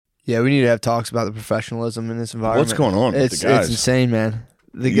Yeah, we need to have talks about the professionalism in this environment. What's going on with It's the guys? insane, man.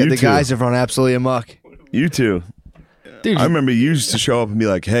 The You two. guys have run absolutely amok. You too. Dude, I remember you used to show up and be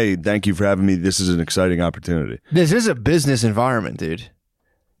like, hey, thank you for having me. This is an exciting opportunity. this is a business environment, dude.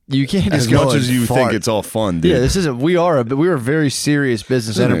 You can't just As go much and as you fart. think it's all fun, dude. Yeah, this is we are a very serious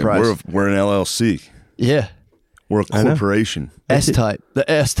business enterprise. We're an LLC. Yeah. We're a corporation. S-type. The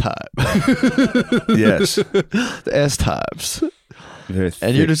S-type. Yes. The S-types. Very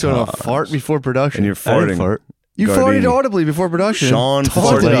And you're thick just going to tops. fart before production. And you're farting. fart. You Gardini. farted audibly before production. Sean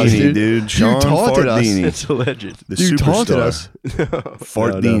Taunted us, Fardini, dude. You Sean taunted us. Fardini. It's alleged. The You taunted superstar. us.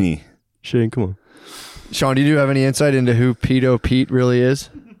 Fardini. Shane, come on. Sean, do you have any insight into who Pedo Pete really is?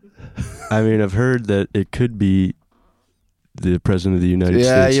 I mean, I've heard that it could be the president of the United States.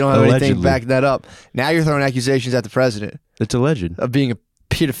 Yeah, you don't have anything Allegedly. backing that up. Now you're throwing accusations at the president It's alleged. of being a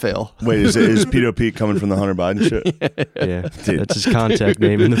pedophile. Wait, is Pedo Pete coming from the Hunter Biden shit? Yeah, Dude. that's his contact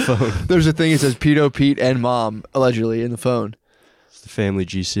name in the phone. There's a thing that says Pedo Pete and mom, allegedly, in the phone. It's the family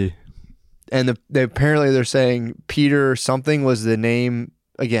GC. And apparently they're saying Peter something was the name.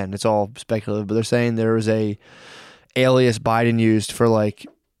 Again, it's all speculative, but they're saying there was a alias Biden used for like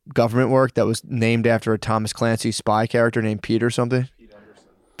government work that was named after a Thomas Clancy spy character named Pete or something.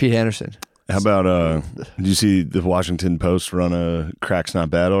 Pete Henderson. How about, did you see the Washington Post run a Crack's Not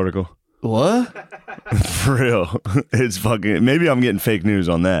Bad article? What? For real. It's fucking, maybe I'm getting fake news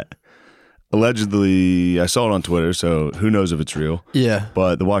on that. Allegedly, I saw it on Twitter, so who knows if it's real. Yeah.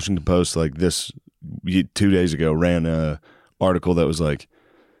 But the Washington Post, like 2 days ago, ran a article that was like,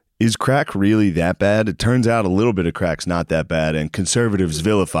 is crack really that bad? It turns out a little bit of crack's not that bad, and conservatives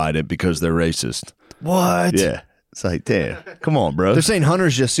vilified it because they're racist. What? Yeah. It's like, damn, come on, bro. They're saying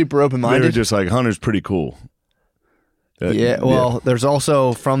Hunter's just super They were open-minded. just like, Hunter's pretty cool. Yeah, well, there's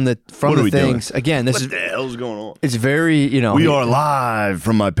also from the What are we things. doing? Again, this What is the hell's going on? it's very, We are live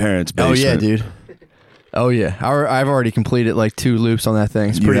from my parents' Oh basement. yeah, dude. Oh yeah, I've already completed like 2 loops on that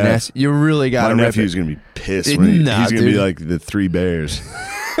thing. It's You pretty have? nasty. You really got to My rip nephew's it. going to be pissed. It- When nah, he's going to be dude. like the 3 Bears.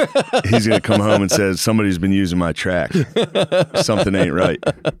 He's going to come home and says, somebody's been using my track. Something ain't right.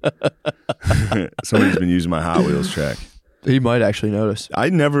 Somebody's been using my Hot Wheels track. He might actually notice. I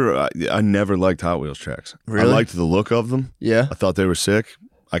never liked Hot Wheels tracks. Really? I liked the look of them. Yeah, I thought they were sick.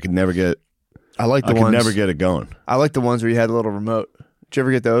 I could never get I like the I could ones. never get it going. I like the ones where you had a little remote. Did you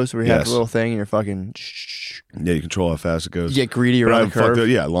ever get those where you had Yes. the little thing and you're fucking? Yeah, you control how fast it goes. You get greedy But around I the curve.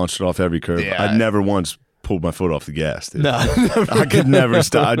 I launched it off every curve. Yeah. I never once pulled my foot off the gas, dude. No, I could never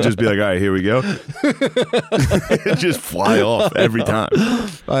stop. I'd just be like, all right, here we go. It'd just fly off every time.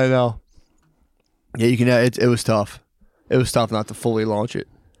 I know. Yeah, you can. It was tough. It was tough not to fully launch it.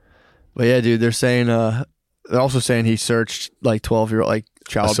 But yeah, dude, they're saying. They're also saying he searched like 12-year-old like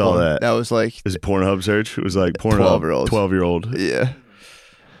child I saw porn. that. That was like Is it Pornhub search? It was like Pornhub 12-year-olds. 12-year-old. yeah.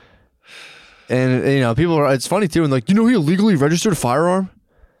 And you know, people are. It's funny too, and like, you know, he illegally registered a firearm.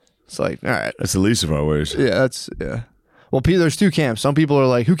 It's like, all right, That's the least of our worries. yeah, that's yeah. Well, there's 2 camps. Some people are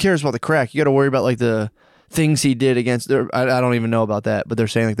like, who cares about the crack? You got to worry about like the things he did against. I don't even know about that, but they're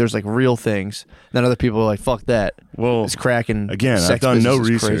saying like there's like real things. And then other people are like, fuck that. Well, It's crack and again, sex I've done no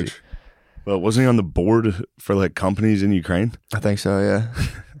business is research. crazy. But wasn't he on the board for like companies in Ukraine? I think so. Yeah,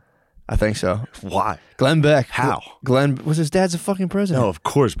 I think so. Why? Glenn Beck. How? Glenn was his dad's a fucking president. No, of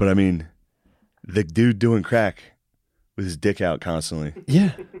course, but I mean, the dude doing crack with his dick out constantly.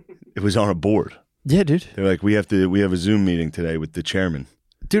 Yeah. It was on a board. Yeah, dude. They're like, we have a Zoom meeting today with the chairman.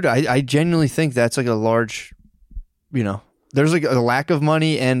 Dude, I genuinely think that's like a large, you know, there's like a lack of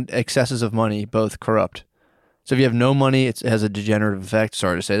money and excesses of money, both corrupt. So if you have no money, it has a degenerative effect.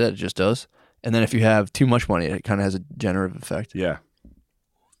 Sorry to say that, it just does. And then if you have too much money, it kind of has a degenerative effect. Yeah.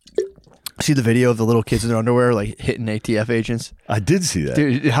 See the video of the little kids in their underwear like hitting ATF agents? I did see that.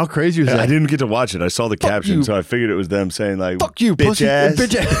 Dude, how crazy was that? I didn't get to watch it. I saw the caption, you. so I figured it was them saying like, Fuck you, bitch pussy. ass.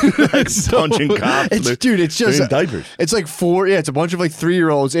 Bitch ass. Like punching cops. Dude, it's They're just in diapers. It's like it's a bunch of like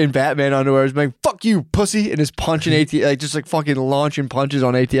 3-year-olds in Batman underwear being fuck you, pussy, and just punching ATF, like just like fucking launching punches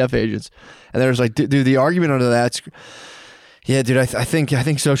on ATF agents. And there's like, dude, the argument under that's, yeah, dude, I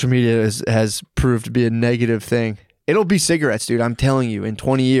think social media has proved to be a negative thing. It'll be cigarettes, dude. I'm telling you, in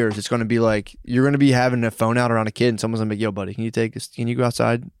 20 years, it's going to be like, you're going to be having a phone out around a kid and someone's going to be like, yo, buddy, can you go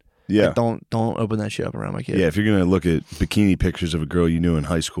outside? Yeah. Like, don't open that shit up around my kid. Yeah, if you're going to look at bikini pictures of a girl you knew in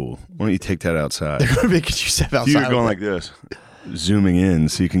high school, why don't you take that outside? They're going to make you step outside. You're going like this, zooming in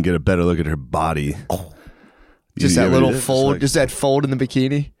so you can get a better look at her body. just You that ever little do this? fold, Like- just that fold in the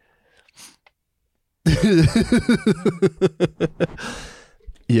bikini.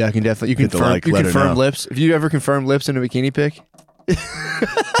 Yeah, I can definitely. You Hit the confirm. like, You let her confirm know. lips. If you ever confirm lips in a bikini pic,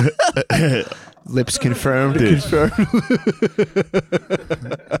 lips confirmed. Dude. Confirmed.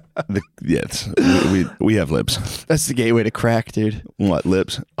 Yeah, we have lips. That's the gateway to crack, dude. What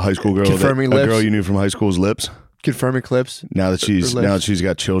lips? A high school girl. Confirming A lips. girl you knew from high school's lips. Confirming clips. Now that she's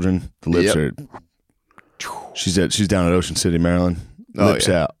got children, the lips Yep. are. She's down at Ocean City, Maryland. Oh, Lips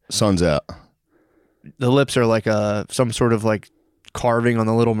yeah. out, sun's out. The lips are like some sort of like carving on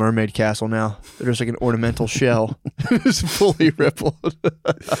the Little Mermaid castle now. They're just like an ornamental shell. It's fully rippled.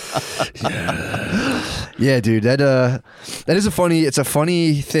 Yeah, dude. That is a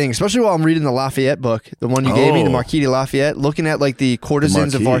funny thing, especially while I'm reading the Lafayette book, the one you gave me, the Marquis de Lafayette, looking at like the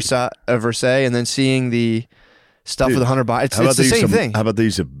courtesans of Versailles and then seeing the stuff with Hunter Biden. It's the same thing. How about they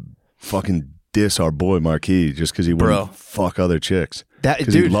used to fucking diss our boy Marquis just because he wouldn't fuck other chicks?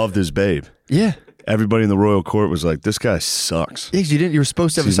 Because he loved his babe. Yeah. Everybody in the royal court was like, "This guy sucks." Yeah, 'cause you were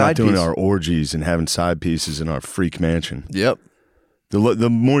supposed to have a side piece. He's not doing our orgies and having side pieces in our freak mansion. Yep. The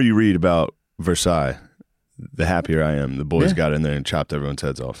more you read about Versailles, the happier I am. The boys got in there and chopped everyone's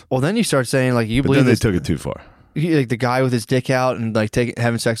heads off. Well, then you start saying like, you But believe then they this, took it too far. like the guy with his dick out and like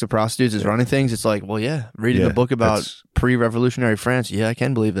having sex with prostitutes is running things. It's like, well, reading the book about pre-revolutionary France. Yeah, I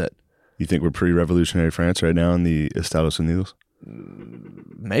can believe that. You think we're pre-revolutionary France right now in the Estados Unidos?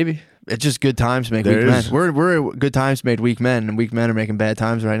 Maybe. It's just good times make weak men. We're good times made weak men, and weak men are making bad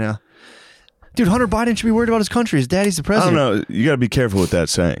times right now. Dude, Hunter Biden should be worried about his country. His daddy's the president. I don't know. You got to be careful with that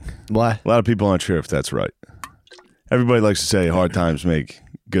saying. Why? A lot of people aren't sure if that's right. Everybody likes to say hard times make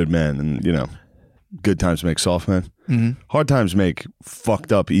good men, and good times make soft men. Mm-hmm. Hard times make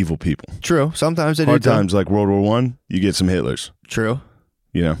fucked up evil people. True. Sometimes they do. Hard times like World War I, you get some Hitlers. True.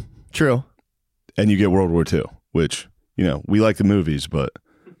 True. And you get World War II, which we like the movies, but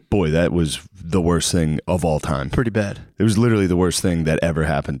boy, that was the worst thing of all time. Pretty bad. It was literally the worst thing that ever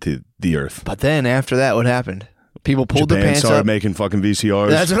happened to the earth. But then after that, what happened? People pulled Japan their pants started up. making fucking VCRs.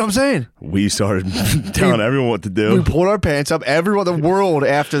 That's what I'm saying. We started telling everyone what to do. We pulled our pants up. The world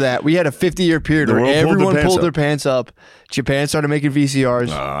after that, we had a 50-year period where everyone pulled their pants up. Japan started making VCRs.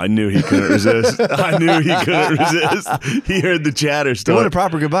 I knew he couldn't resist. He heard the chatter They start. want a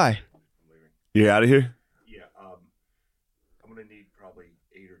proper goodbye. You out of here? Yeah, I'm going to need probably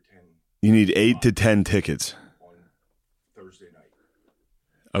 8 or 10 You need 8 to 10 tickets. on Thursday night.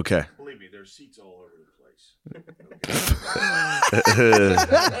 Okay. Believe me, there's seats all over the place.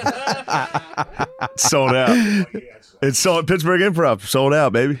 Sold out. It's sold. Pittsburgh Improv sold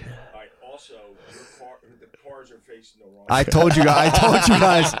out, baby. All right, also, the cars are facing the wrong I told you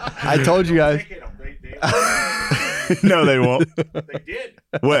guys. Ticket 'em. No, they won't. They did.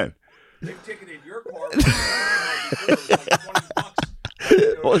 When? They ticketed your car.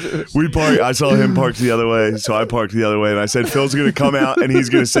 It was like $20. We parked. I saw him parked the other way, so I parked the other way, and I said, "Phil's going to come out, and he's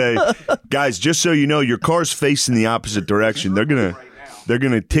going to say, guys, just so you know, your car's facing the opposite direction. They're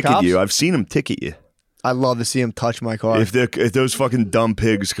gonna ticket Cops? you. I've seen them ticket you. I'd love to see him touch my car. If those fucking dumb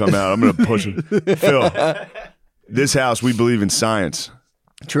pigs come out, I'm going to push them. Phil, this house, we believe in science.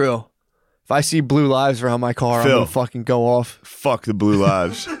 True. If I see blue lives around my car, Phil. I'm gonna fucking go off. Fuck the blue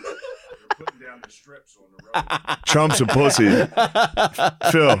lives. Putting down the strips on the road. Trump's a pussy.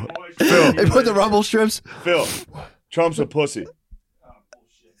 Phil, They put the rumble strips. Phil, Trump's a pussy.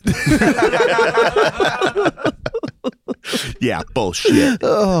 Yeah, bullshit.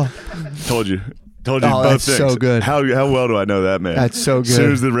 Oh, Told you Oh, both that's things. so good. How well do I know that man? That's so As soon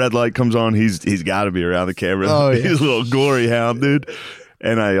good. as the red light comes on, he's got to be around the camera. Oh, yeah. He's a little glory hound, dude.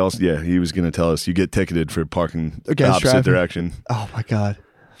 And I also, he was going to tell us you get ticketed for parking the Against opposite traffic. direction. Oh my god.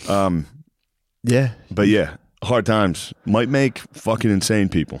 Yeah. But yeah, hard times might make fucking insane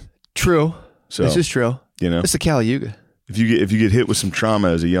people. True. So This is true. It's the Caliuga. if you get hit with some trauma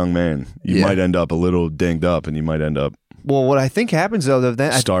as a young man, you might end up a little dinged up, and you might end up Well, what I think happens though,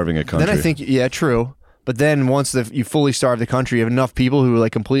 then starving a country. Then I think, true. But then once you fully starve the country, you have enough people who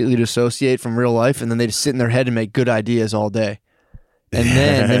like completely dissociate from real life, and then they just sit in their head and make good ideas all day. And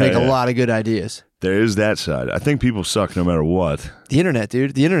then they make a lot of good ideas. there is that side. I think people suck no matter what. The internet,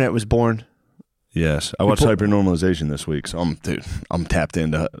 dude. The internet was born. Yes, I watched Hypernormalization this week, so I'm tapped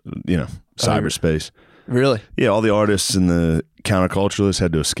into cyberspace. Really? Yeah, all the artists and the counterculturalists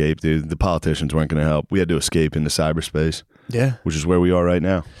had to escape, dude. The politicians weren't going to help. We had to escape into cyberspace, Yeah. which is where we are right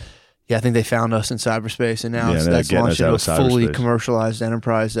now. Yeah, I think they found us in cyberspace, and now Yeah, that's getting launched us into out a of fully cyberspace. commercialized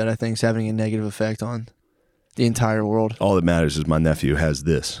enterprise that I think is having a negative effect on the entire world. All that matters is my nephew has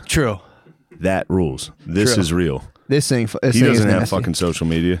this. True. That rules. This True. is real. This thing He is doesn't have nasty. fucking social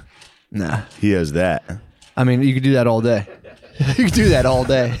media. Nah. He has that. I mean, you could do that all day. You could do that all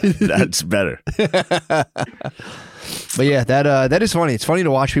day. That's better. But yeah, that is funny. It's funny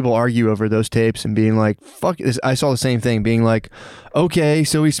to watch people argue over those tapes and being like, fuck this. I saw the same thing, being like, okay,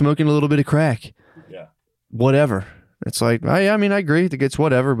 so he's smoking a little bit of crack. Yeah. Whatever. It's like, I mean, I agree. It's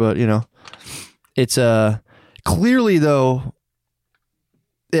whatever, but it's clearly though.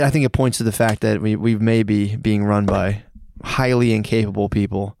 I think it points to the fact that we may be being run by highly incapable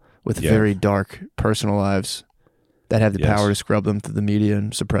people with very dark personal lives that have the power to scrub them through the media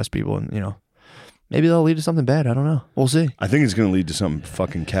and suppress people, and maybe that'll lead to something bad. I don't know. We'll see. I think it's going to lead to something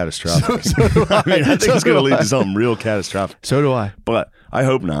fucking catastrophic. I think it's going to lead to something real catastrophic. So do I. But I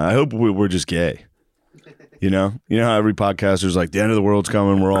hope not. I hope we're just gay. You know how every podcaster's like, the end of the world's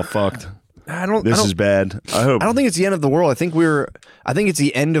coming, we're all fucked. This is bad. I hope. I don't think it's the end of the world. I think it's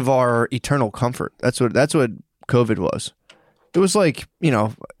the end of our eternal comfort. That's what COVID was. It was like,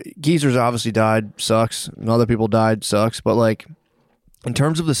 geezers obviously died, sucks, and other people died, sucks, but like in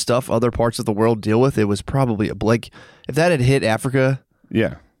terms of the stuff other parts of the world deal with, it was probably like if that had hit Africa,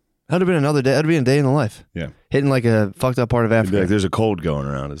 yeah, that would have been another day. That'd be a day in the life. Yeah, hitting like a fucked up part of Africa. Like, there's a cold going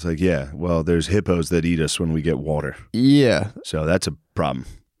around. It's like, well, there's hippos that eat us when we get water. Yeah, so that's a problem.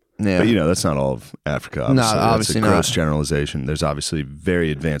 Yeah, but that's not all of Africa. Obviously. No, obviously that's a gross not. Generalization. There's obviously very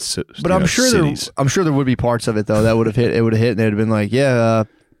advanced. But I'm sure there would be parts of it though that would have hit. It would have hit, and they'd have been like,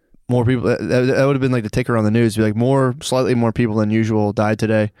 more people. That would have been like the ticker on the news. Be like, slightly more people than usual died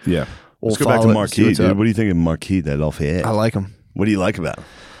today. Yeah. Let's go back to Marquis, dude. What do you think of Marquis, that Lafayette? I like him. What do you like about him?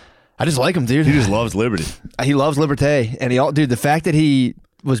 I just like him, dude. He just loves liberty. He loves liberté, and the fact that he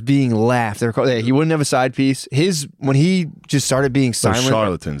was being laughed. He wouldn't have a side piece. When he just started being silent. Those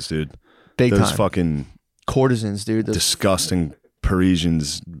charlatans, dude. Big Those time. Fucking courtesans, dude. Disgusting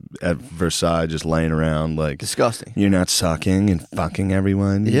Parisians at Versailles just laying around like disgusting. You're not sucking and fucking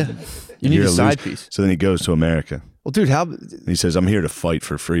everyone. Yeah, you need a side piece. So then he goes to America. Well, dude, he says, "I'm here to fight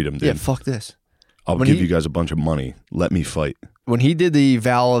for freedom, dude. Yeah, fuck this. I'll give you guys a bunch of money. Let me fight." When he did the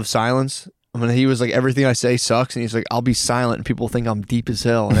vow of silence, when he was like, everything I say sucks, and he's like, I'll be silent, and people think I'm deep as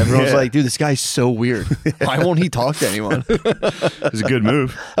hell, and everyone's like, dude, this guy's so weird. Why won't he talk to anyone? It's a good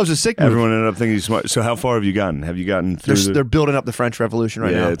move. That was a sick move. Everyone ended up thinking he's smart. So how far have you gotten? Have you gotten through? They're building up the French Revolution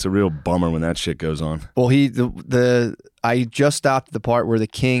right now. Yeah, it's a real bummer when that shit goes on. Well, I just stopped at the part where the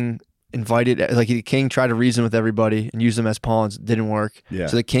king the king tried to reason with everybody and use them as pawns. It didn't work. Yeah.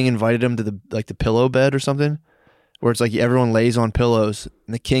 So the king invited him to the pillow bed or something, where it's like everyone lays on pillows,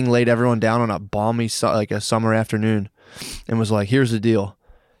 and the king laid everyone down on a balmy a summer afternoon, and was like, "Here's the deal,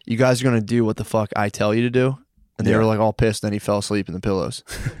 you guys are gonna do what the fuck I tell you to do." And they were like all pissed. Then he fell asleep in the pillows.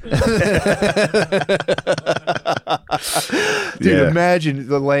 Dude, imagine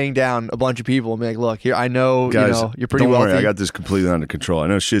laying down a bunch of people and be like, "Look, here, I know, guys, you're pretty don't wealthy. worry, I got this completely under control. I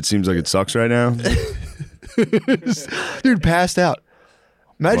know shit seems like it sucks right now." Dude, passed out.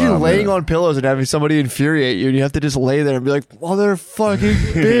 Imagine laying on pillows and having somebody infuriate you, and you have to just lay there and be like, "Motherfucking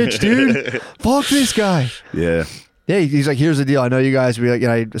bitch, dude, fuck this guy." Yeah. Yeah, he's like, "Here's the deal. I know you guys.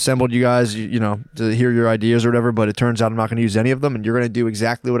 I assembled you guys, to hear your ideas or whatever. But it turns out I'm not going to use any of them, and you're going to do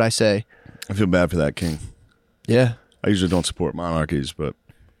exactly what I say." I feel bad for that king. Yeah. I usually don't support monarchies, but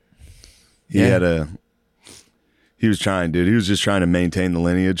he was trying, dude. He was just trying to maintain the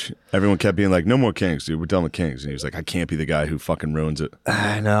lineage. Everyone kept being like, "No more kings, dude. We're done with kings." And he was like, "I can't be the guy who fucking ruins it.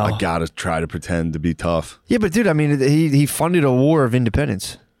 I know. I gotta try to pretend to be tough." Yeah, but dude, I mean, he funded a war of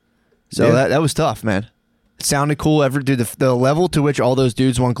independence, so that was tough, man. It sounded cool. Dude, the level to which all those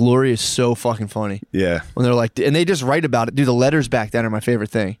dudes want glory is so fucking funny. Yeah. When they're like, and they just write about it. Dude, the letters back then are my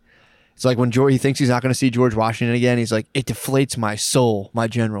favorite thing. It's like when he thinks he's not going to see George Washington again, he's like, "It deflates my soul, my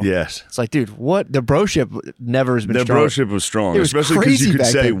general." Yes. It's like, dude, what? The broship never has been strong. The broship was strong. It was especially because crazy you could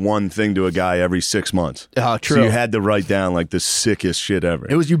back say then. one thing to a guy every 6 months. Oh, true. So you had to write down like the sickest shit ever.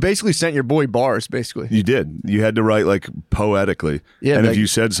 You basically sent your boy bars, basically. You did. You had to write like poetically. Yeah, and like- if you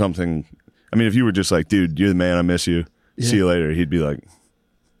said something, I mean, if you were just like, "Dude, you're the man, I miss you. See you later," he'd be like,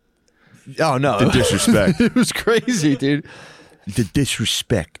 Oh, no. "The disrespect." It was crazy, dude. The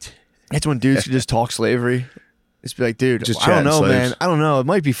disrespect. That's when dudes could just talk slavery. Just be like, dude, Just I don't chatting know, slaves. man. I don't know. It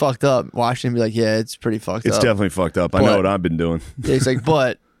might be fucked up. Washington be like, "Yeah, it's pretty fucked It's up." definitely fucked up. I know But- what I've been doing. Yeah, he's like,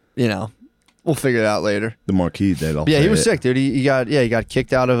 but, we'll figure it out later. The Marquis, they don't. But yeah, he was sick, dude. He got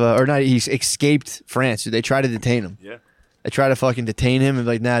kicked out of, or not, he escaped France. Dude. They tried to detain him. Yeah. They tried to fucking detain him and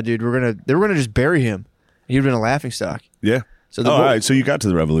be like, "Nah, dude, they were gonna just bury him. He'd been a laughing stock." Yeah. So all right. So you got to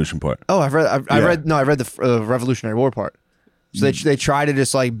the revolution part. Oh, I read the Revolutionary War part. So they tried to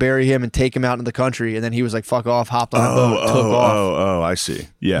just like bury him and take him out into the country, and then he was like, "Fuck off!" Hopped on a boat, took off. Oh, I see.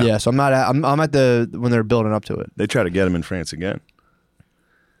 Yeah. Yeah. So I'm at the when they're building up to it. They try to get him in France again.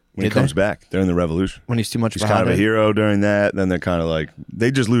 When Did he comes they? back, they're in the revolution. When he's too much. He's behind kind of a it. hero during that. Then they're kind of like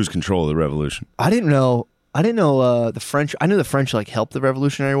they just lose control of the revolution. I didn't know the French. I knew the French like helped the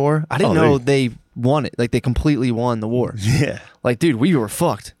Revolutionary War. I didn't know they won it. Like they completely won the war. Yeah. Like, dude, we were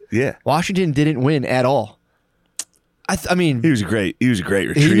fucked. Yeah. Washington didn't win at all. I mean, He was a great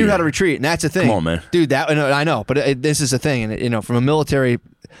retreater. he knew how to retreat, and that's the thing. Come on, man. Dude, that I know, but this is the thing, and from a military,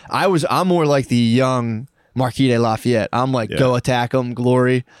 I'm more like the young Marquis de Lafayette. I'm like, go attack them,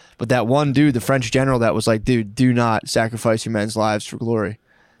 glory. But that one dude, the French general, that was like, dude, do not sacrifice your men's lives for glory.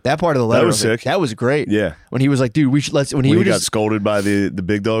 That part of the letter, was sick. That was great. Yeah. When he was like, dude, we should When he got scolded by the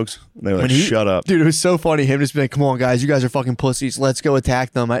big dogs, they were like, shut up. Dude, it was so funny. Him just being like, come on, guys, you guys are fucking pussies. Let's go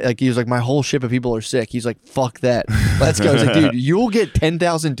attack them. He was like, my whole ship of people are sick. He's like, fuck that. Let's go. I was like, dude, you'll get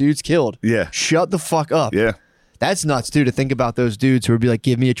 10,000 dudes killed. Yeah. Shut the fuck up. Yeah. That's nuts, dude, to think about those dudes who would be like,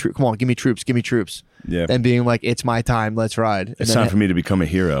 give me a troop. Come on, give me troops. Give me troops. Yeah. And being like, it's my time. Let's ride. It's time for me to become a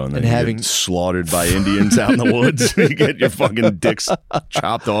hero. And then and you having- get slaughtered by Indians out in the woods. You get your fucking dicks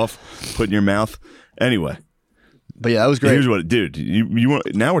chopped off, put in your mouth. Anyway. But yeah, that was great. Here's what, dude, you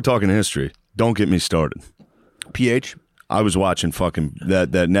want, now we're talking history. Don't get me started. PH. I was watching fucking that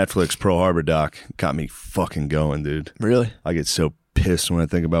Netflix Pearl Harbor doc. Got me fucking going, dude. Really? I get so pissed when I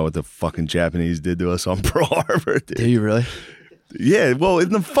think about what the fucking Japanese did to us on Pearl Harbor, dude. Do you really? Yeah, well, it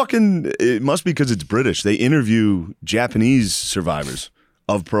must be because it's British. They interview Japanese survivors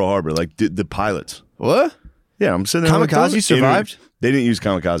of Pearl Harbor, like the pilots. What? Yeah, I'm sitting there. Kamikaze survived? They didn't use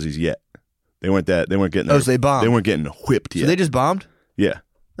kamikazes yet. They weren't getting. Oh, so they bombed. They weren't getting whipped yet. So they just bombed? Yeah.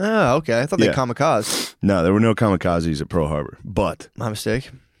 Oh, okay. I thought they Yeah. kamikaze. No, there were no kamikazes at Pearl Harbor, but My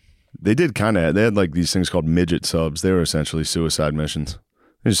mistake. they did kind of. They had like these things called midget subs. They were essentially suicide missions.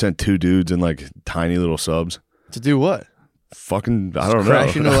 They just sent two dudes in like tiny little subs. To do what? Fucking, I don't know.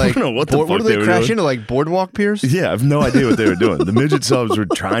 Crash into like I don't know what the fuck what do they they were crash doing. into like boardwalk piers? Yeah, I have no idea what they were doing. The midget subs were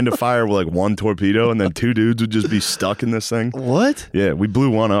trying to fire like one torpedo, and then two dudes would just be stuck in this thing. What? Yeah, we blew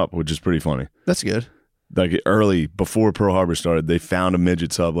one up, which is pretty funny. That's good. Like early, before Pearl Harbor started, they found a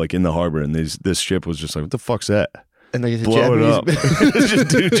midget sub like in the harbor, and this ship was just like, "What the fuck's that?" And like Blow it up. Japanese. It's just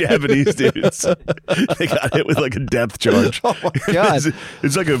two Japanese dudes. They got hit with like a depth charge. Oh my God.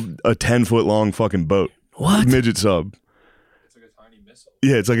 It's like a 10-foot long fucking boat. What? Midget sub. It's like a tiny missile.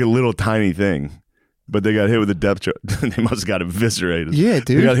 Yeah, it's like a little tiny thing. But they got hit with a depth charge. They must have got eviscerated. Yeah,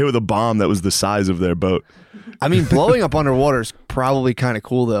 They dude. got hit with a bomb that was the size of their boat. I mean, blowing up underwater is probably kind of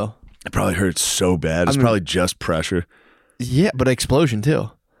cool, though. It probably hurts so bad. It's I mean- probably just pressure. Yeah, but explosion,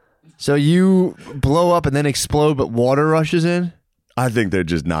 too. So you blow up and then explode, but water rushes in? I think they're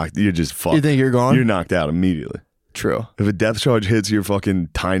just knocked. You're just fucked. You think you're gone? You're knocked out immediately. True. If a depth charge hits your fucking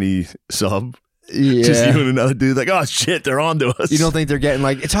tiny sub, Yeah. just you and another dude, like, oh shit, they're onto us. You don't think they're getting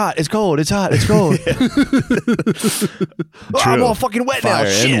like, it's hot, it's cold, it's hot, it's cold. Oh, I'm True. all fucking wet Fire now.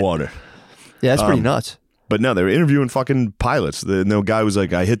 Shit. and water. Yeah, that's pretty nuts. But no, they were interviewing fucking pilots. The guy was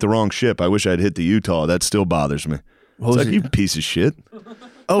like, I hit the wrong ship. I wish I'd hit the Utah. That still bothers me. What It's was like, it? you piece of shit.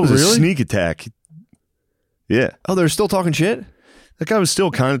 Oh, It was a really? sneak attack. Yeah. Oh, they're still talking shit? That guy was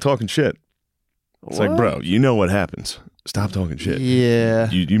still kind of talking shit. It's like, What? bro, you know what happens. Stop talking shit. Yeah.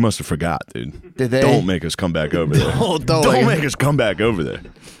 You must have forgot, dude. Did they? Don't make us come back over there. Don't make us come back over there.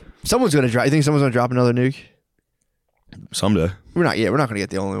 Someone's gonna drop. You think someone's gonna drop another nuke? Someday. We're not. Yeah, we're not gonna get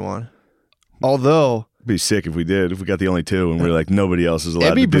the only one. Although It'd be sick if we did. If we got the only two and we're like, nobody else is allowed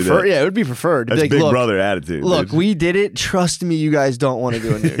it'd be to do preferred. that. Yeah, it would be preferred. To That's be like, big look, brother attitude. look, dude. we did it. Trust me, you guys don't want to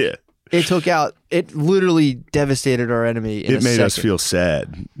do a nuke. Yeah. It took out. It literally devastated our enemy. It made us feel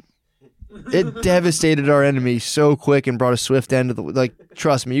sad. It devastated our enemy so quick and brought a swift end to the. Like,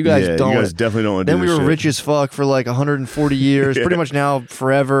 trust me, you guys Yeah, don't. you guys definitely don't want to Then do we this were shit. rich as fuck for like 140 years, Yeah. pretty much now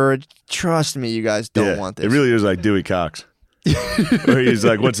forever. Trust me, you guys don't Yeah, want this. It really is like Dewey Cox. Where he's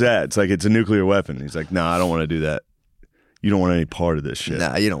like, what's that? It's like, it's a nuclear weapon. He's like, no, I don't want to do that. You don't want any part of this shit.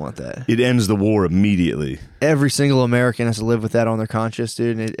 Nah, you don't want that. It ends the war immediately. Every single American has to live with that on their conscience,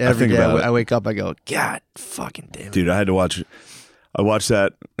 dude. And every think day about it. I wake up, I go, God fucking damn it. Dude, I had to watch. I watched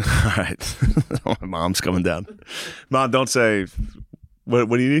that. All right. My mom's coming down. Mom, don't say. What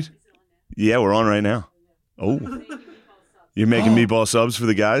do you need? Yeah, we're on right now. Oh. You're making meatball subs for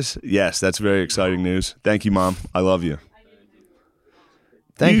the guys? Yes, that's very exciting news. Thank you, Mom. I love you.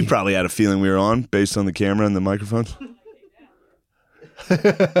 Thank you you. probably had a feeling we were on based on the camera and the microphone.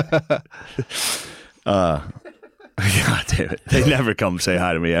 God damn it. They never come say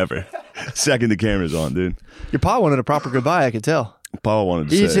hi to me ever. Second the camera's on, dude. Your pa wanted a proper goodbye, I could tell. Paul wanted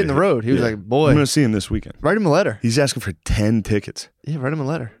to He's say. hitting the road. He was like, boy, I'm going to see him this weekend. write him a letter. He's asking for 10 tickets. Yeah, write him a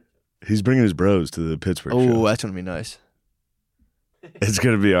letter. He's bringing his bros to the Pittsburgh Oh, show. that's going to be nice. It's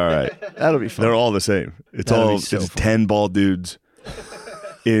going to be all right. That'll be fun. They're all the same. It's That'll all be so it's fun. 10 bald dudes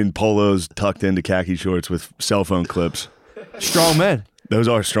in polos tucked into khaki shorts with cell phone clips. Strong men. Those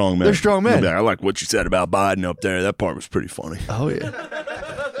are strong men. They're strong men. They'll be like, I like what you said about Biden up there. That part was pretty funny. Oh, yeah.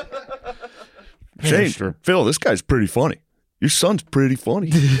 Shane, Phil, this guy's pretty funny. Your son's pretty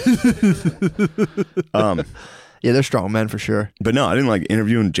funny. Yeah, they're strong men for sure. But no, I didn't like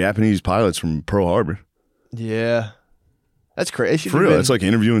interviewing Japanese pilots from Pearl Harbor. Yeah. That's crazy. For real, it's like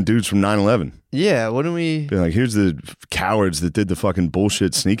interviewing dudes from 9/11. Yeah, what do we... Being like, here's the cowards that did the fucking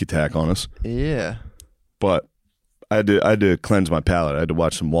bullshit sneak attack on us. Yeah. But I had to cleanse my palate. I had to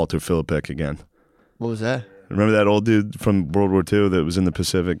watch some Walter Philippek again. What was that? Remember that old dude from World War II that was in the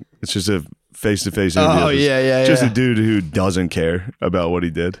Pacific? It's just a face-to-face interview. Oh, yeah. Just a dude who doesn't care about what he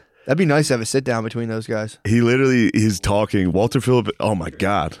did. That'd be nice to have a sit down between those guys. He literally is talking. Walter Philippek, oh my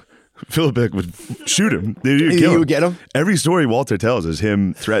God. Philippek would shoot him. He would kill You him. would get him? Every story Walter tells is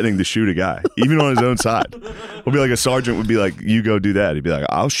him threatening to shoot a guy, even on his own side. It'll be like a sergeant would be like, you go do that. He'd be like,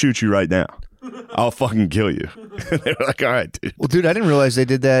 I'll shoot you right now. I'll fucking kill you. They were like, all right, dude. Well, dude, I didn't realize they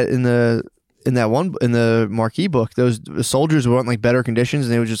did that in the Marquis book. Those soldiers were in like better conditions,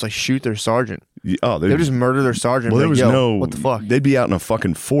 and they would just like shoot their sergeant. Oh, They would just murder their sergeant. well, there Like, was yo, no. what the fuck? They'd be out in a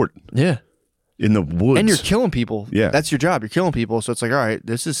fucking fort Yeah, in the woods. and you're killing people. Yeah. That's your job. You're killing people. So it's like, all right,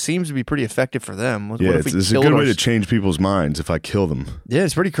 seems to be pretty effective for them. What Yeah, if we it's a killed good our- way to change people's minds if I kill them. Yeah,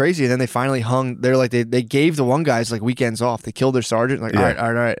 it's pretty crazy. And then they finally hung. They're like they gave the one guys like weekends off. They killed their sergeant. Like, Yeah.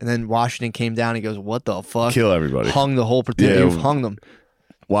 all right. And then Washington came down. He goes, what the fuck? Kill everybody. Hung the whole. Yeah, You've hung them.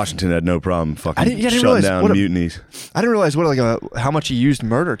 Washington had no problem fucking I didn't shutting realize down what a- mutinies. I didn't realize how much he used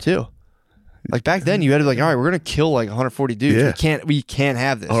murder too. Like back then, you had to be like, all right, we're gonna kill like 140 dudes. Yeah. We can't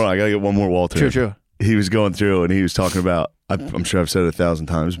have this. Hold on, I gotta get one more Walter. True. He was going through and he was talking about, I'm sure I've said it 1,000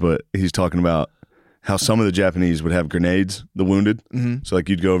 times, but he's talking about how some of the Japanese would have grenades, the wounded. Mm-hmm. So like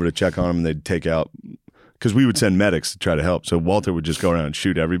you'd go over to check on them and they'd take out, because we would send medics to try to help. So Walter would just go around and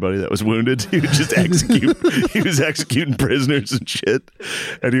shoot everybody that was wounded. He would just execute. He was executing prisoners and shit.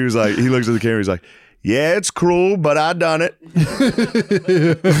 And he was like, he looks at the camera, he's like, yeah, it's cruel, but I done it.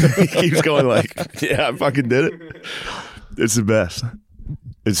 He keeps going like, yeah, I fucking did it. It's the best.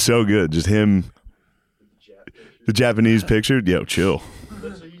 It's so good. Just him. The Japanese picture, yo, chill.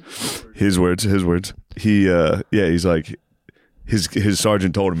 His words. He's like, his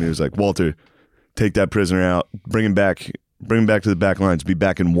sergeant told him, he was like, Walter, take that prisoner out, bring him back to the back lines, be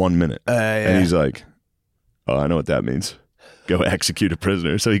back in 1 minute. And he's like, oh, I know what that means. Go execute a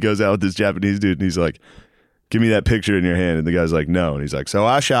prisoner. So he goes out with this Japanese dude and he's like, give me that picture in your hand. And the guy's like, no. And he's like, so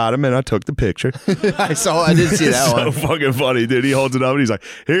I shot him and I took the picture. I did see that It's one. so fucking funny, dude. He holds it up and he's like,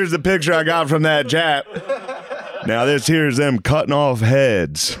 here's the picture I got from that Jap. Now this here's them cutting off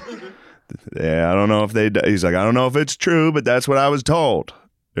heads. Yeah, I don't know if he's like, I don't know if it's true, but that's what I was told.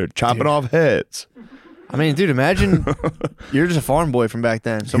 They're chopping off heads. I mean, dude, imagine you're just a farm boy from back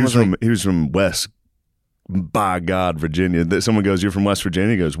then. He was from West, by God, Virginia. Someone goes, you're from West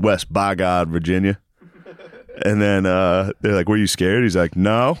Virginia? He goes, West, by God, Virginia. And then they're like, were you scared? He's like,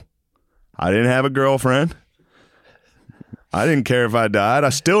 no, I didn't have a girlfriend. I didn't care if I died. I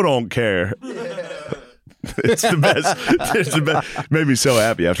still don't care. It's the best. It's the best. Made me so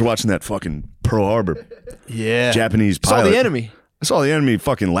happy after watching that fucking Pearl Harbor yeah, Japanese saw pilot. the enemy. I saw the enemy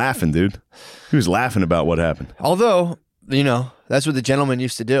fucking laughing, dude. He was laughing about what happened. Although, that's what the gentleman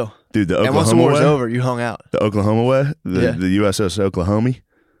used to do. Dude, the And once the Oklahoma war was way, over, you hung out. the Oklahoma way, Yeah. the USS Oklahoma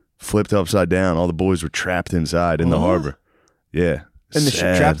flipped upside down. All the boys were trapped inside in the harbor. Yeah. And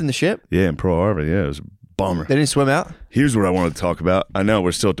Sad. trapped in the ship. Yeah, in Pearl Harbor. Yeah, it was a bummer. They didn't swim out. Here's what I wanted to talk about. I know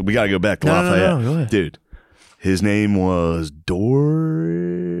we got to go back to Lafayette. No, go ahead. Dude, his name was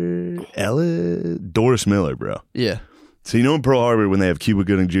Doris Miller, bro. Yeah, So you know in Pearl Harbor when they have Cuba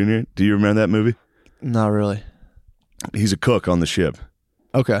Gooding Jr.? Do you remember that movie? not really. He's a cook on the ship.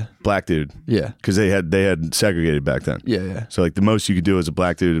 Okay. Black dude. Yeah. Because they had segregated back then. Yeah. So like the most you could do as a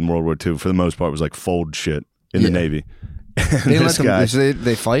black dude in World War II for the most part was like fold shit in the Yeah. Navy. They And didn't let this them. guy, So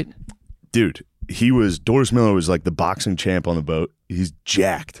they fight. dude, Doris Miller was like the boxing champ on the boat. He's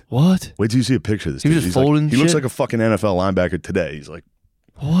jacked. What? Wait till you see a picture of this He was dude. just He's like- folding He looks shit? like a fucking NFL linebacker today. He's like,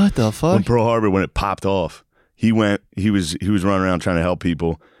 What the fuck? when Pearl Harbor, when it popped off, he was running around trying to help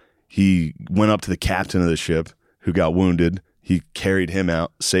people. He went up to the captain of the ship who got wounded. He carried him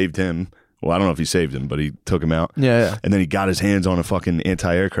out, saved him. Well, I don't know if he saved him, but he took him out. Yeah. And then he got his hands on a fucking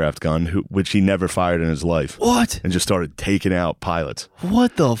anti-aircraft gun, which he never fired in his life, What? and just started taking out pilots.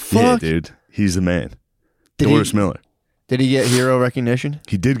 What the Yeah, fuck? dude. He's the man. Did Doris he- Miller. Did he get hero recognition?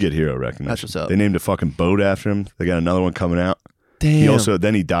 He did get hero recognition. That's what's up. They named a fucking boat after him. They got another one coming out. Damn.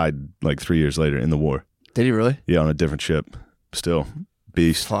 He died like 3 years later in the war. Did he really? Yeah, on a different ship. Still.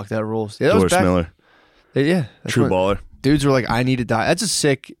 Beast. Fuck, that rules. Yeah, that was Doris back. Miller. Yeah. that's True when baller. Dudes were like, I need to die. That's a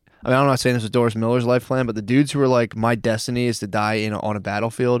sick. I mean, I'm not saying this was Doris Miller's life plan, but the dudes who were like, my destiny is to die on a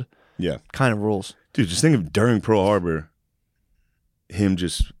battlefield, Yeah. kind of rules. Dude, just think of during Pearl Harbor, him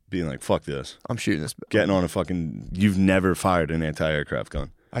just being like, fuck this. I'm shooting this. Getting on a fucking, you've never fired an anti-aircraft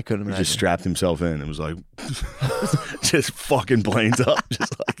gun. I couldn't He imagine. just strapped himself in and was like, just fucking planes up.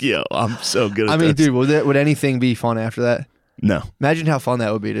 Just like, yo, I'm so good at I mean, this. dude, would anything be fun after that? No. Imagine how fun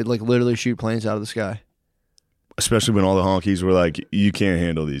that would be to like literally shoot planes out of the sky. Especially when all the honkies were like, you can't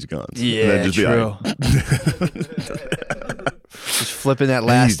handle these guns. And then just be like, Just flipping that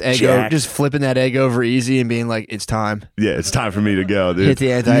last He's egg, jacked. just flipping that egg over easy and being like, "It's time." yeah, it's time for me to go, dude. Hit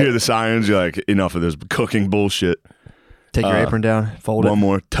the anti- You hear the sirens, you're like, enough of this cooking bullshit. Take your apron down, fold One it.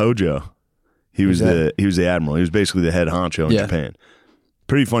 more, Tojo. He was that? the admiral. He was basically the head honcho in Yeah. Japan.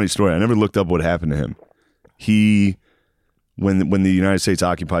 Pretty funny story. I never looked up what happened to him. He, when the United States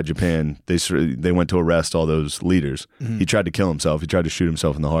occupied Japan, they went to arrest all those leaders. Mm-hmm. He tried to kill himself. He tried to shoot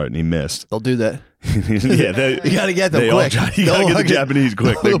himself in the heart, and he missed. They'll do that. Yeah, You gotta get them they all quick. try- you gotta They'll get the fucking- Japanese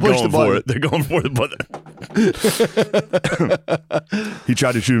quick. They're they'll push going the for button. it. They're going for the button. He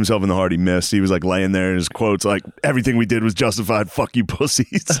tried to shoot himself in the heart. He missed. He was like laying there, and his quotes like, "Everything we did was justified. Fuck you,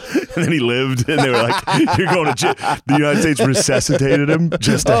 pussies." And then he lived, and they were like, "You're going to jail." The United States resuscitated him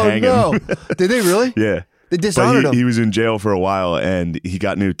just to Oh hang no! him. Did they really? Yeah, They but dishonored him. he was in jail for a while, and he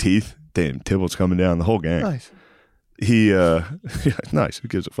got new teeth. Damn, Tybalt's coming down. The whole gang. Nice. He yeah, nice. Who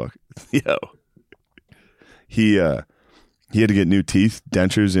gives a fuck? Yo. He had to get new teeth,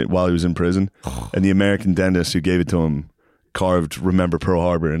 dentures while he was in prison. And the American dentist who gave it to him carved "Remember Pearl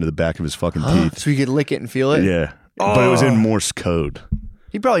Harbor" into the back of his fucking teeth. So you could lick it and feel it. Yeah. But it was in Morse code.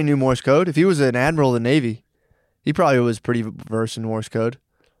 He probably knew Morse code. If he was an admiral of the Navy, he probably was pretty versed in Morse code.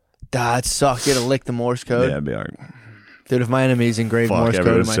 That sucks. You had to lick the Morse code. Yeah, I'd be like, Dude, if my enemies engraved fuck, Morse code in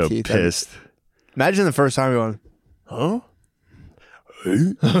everyone's my so teeth, pissed. imagine the first time you're going, huh?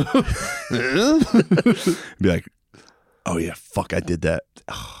 Be like, oh yeah, fuck, I did that.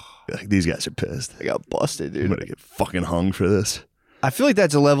 Be like, these guys are pissed. I got busted, I'm dude. gonna get fucking hung for this. I feel like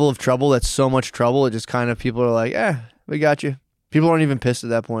that's a level of trouble that's so much trouble. It just kind of, people are like, we got you. People aren't even pissed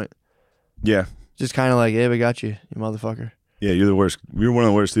at that point. Yeah. Just kind of like, we got you, you motherfucker. Yeah, you're the worst. You're one of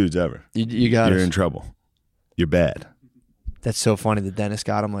the worst dudes ever. You got You're us. in trouble. You're bad. That's so funny. The dentist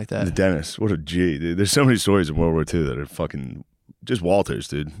got him like that. The dentist, what a G, dude. There's so many stories in World War II that are fucking just Walters,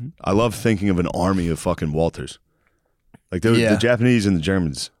 dude. I love thinking of an army of fucking Walters. Like Yeah. the Japanese and the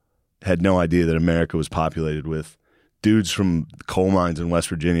Germans had no idea that America was populated with dudes from coal mines in West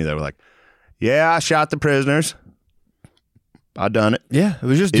Virginia that were like, yeah, I shot the prisoners. I done it. Yeah, it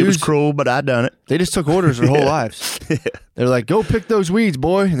was just It dudes. was cruel, but I done it. They just took orders their whole lives. They're like, go pick those weeds,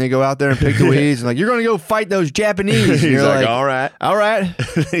 boy. And they go out there and pick the weeds. And like, you're going to go fight those Japanese. And He's you're like, like, all right. all right.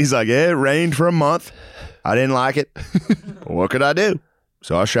 He's like, yeah, it rained for a month. I didn't like it. What could I do?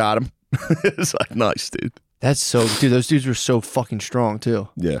 So I shot him. It's like, nice, dude. That's so, dude, those dudes were so fucking strong too.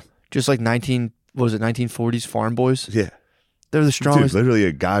 Yeah. Just like 1940s farm boys. Yeah. They're the Dude, strongest. literally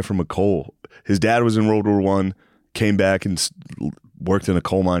a guy from a coal. His dad was in World War I, came back and worked in a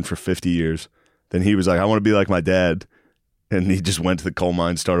coal mine for 50 years. Then he was like, I want to be like my dad. And he just went to the coal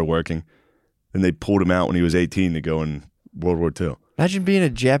mine, started working. And they pulled him out when he was 18 to go in World War II. Imagine being a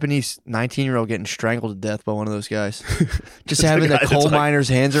Japanese 19-year-old getting strangled to death by one of those guys. Just having the the guy coal that's like- miner's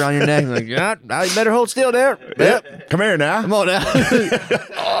hands around your neck. Like, yeah, now you better hold still there. Yep. Come here now. Come on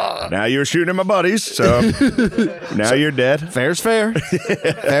now. Now you were shooting at my buddies, so now you're dead. Fair's fair.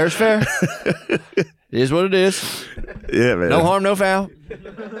 Fair's fair. It is what it is. Yeah, man. No harm, no foul.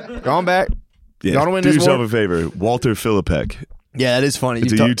 Going back. Yeah. Gotta win Do this yourself war. a favor. Walter Philippek. Yeah, that is funny.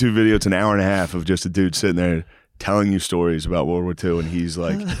 It's a You've YouTube video. It's an hour and a half of just a dude sitting there telling you stories about World War II, and he's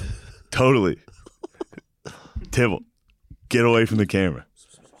like, totally. Tibble, get away from the camera.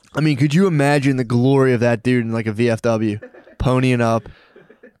 I mean, could you imagine the glory of that dude in like a VFW, ponying up?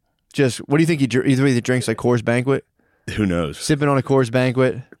 Just, what do you think he drinks like Coors Banquet? Who knows? Sipping on a Coors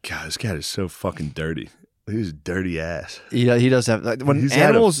Banquet. God, this cat is so fucking dirty. Look at his dirty ass. He does have, like, when He's had a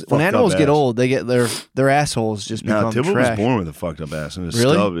animals fucked up get ass. old, they get their assholes just No, become Tibble trash. was born with a fucked up ass and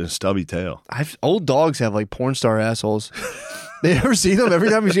Really? a stubby tail. Old dogs have like porn star assholes. They ever see them? Every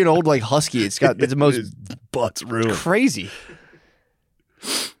time you see an old like husky, it's the most His butt's ruined. crazy.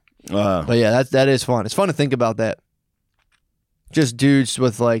 But yeah, that is fun. It's fun to think about that. Just dudes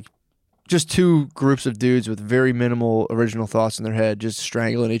with like, just two groups of dudes with very minimal original thoughts in their head, just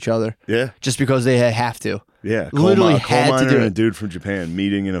strangling each other, Yeah, just because they have to. yeah. Literally a had to coal miner do and a it. dude from Japan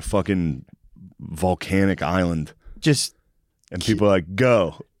meeting in a fucking volcanic island. Just And people are like,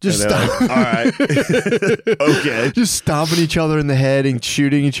 go. Just And they're stop. like, all right. Okay. just stomping each other in the head and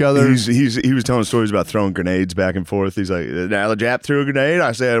shooting each other. He was telling stories about throwing grenades back and forth. He's like, now the Jap threw a grenade.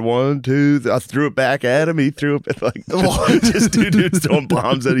 I said 1, 2. I threw it back at him. He threw it like just two dudes throwing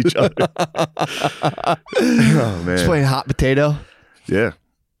bombs at each other. Oh Just man, playing hot potato. yeah.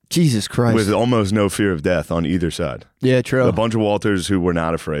 Jesus Christ. with almost no fear of death on either side. Yeah, true. A bunch of Walters who were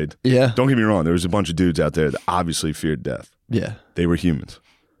not afraid. Yeah. Don't get me wrong. There was a bunch of dudes out there that obviously feared death. Yeah. They were humans,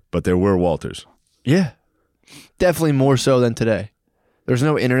 but there were Walters. Yeah. Definitely more so than today. There's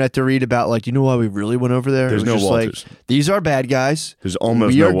no internet to read about, like, you know why we really went over there? There's It was no just Walters. Like, these are bad guys. There's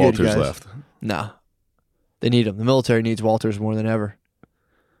almost We are no good Walters guys. left. Nah. They need them. The military needs Walters more than ever.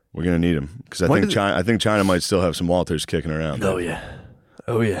 We're gonna need them because When I think China might still have some Walters kicking around. yeah.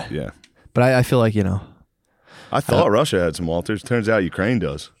 Oh, yeah. Yeah. But I feel like, I thought Russia had some Walters. Turns out Ukraine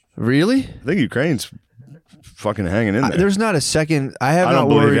does. really? I think Ukraine's fucking hanging in there. There's not a second. I have I not don't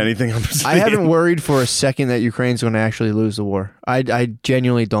believe worried. anything I'm I saying. haven't worried for a second that Ukraine's going to actually lose the war. I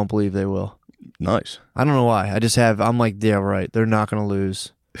genuinely don't believe they will. Nice. I don't know why. I just have. I'm like, yeah, right. They're not going to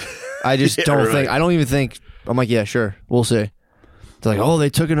lose. I just Yeah, don't right. think. I don't even think. I'm like, yeah, sure. We'll see. They're like, oh, they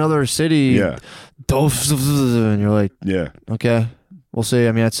took another city. Yeah. And you're like, Yeah. okay, we'll see.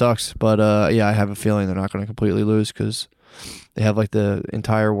 I mean, that sucks. But yeah, I have a feeling they're not going to completely lose because they have like the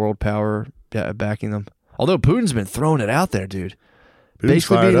entire world power backing them. Although Putin's been throwing it out there, dude. Putin's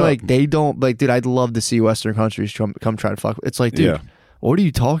Basically fired being up. like, they don't, like, dude, I'd love to see Western countries come try to fuck. It's like, dude, Yeah. what are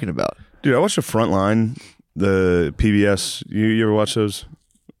you talking about? Dude, I watched the Frontline, the PBS. You ever watch those?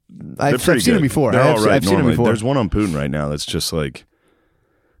 They're I've pretty seen good. them before. They're all right. I've seen them normally. before. There's one on Putin right now that's just like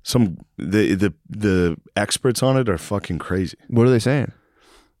the experts on it are fucking crazy. What are they saying?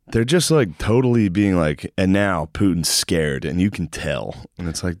 They're just like totally being like, and now Putin's scared, and you can tell. And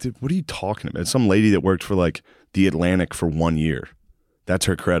it's like, dude, what are you talking about? It's some lady that worked for like the Atlantic for 1 year. That's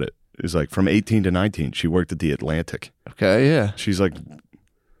her credit. Is like from 18 to 19, she worked at the Atlantic. Okay, yeah. She's like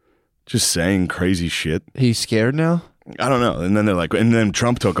just saying crazy shit. He's scared now? I don't know. And then they're like, and then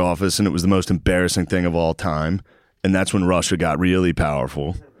Trump took office, and it was the most embarrassing thing of all time. And that's when Russia got really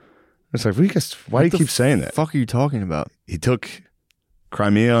powerful. It's like, why do you keep saying that? Fuck are you talking about? He took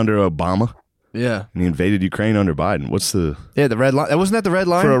Crimea under Obama, Yeah. and he invaded Ukraine under Biden. What's the Yeah, the red line. Wasn't that the red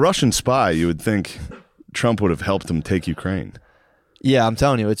line? for a Russian spy? You would think Trump would have helped him take Ukraine. Yeah, I'm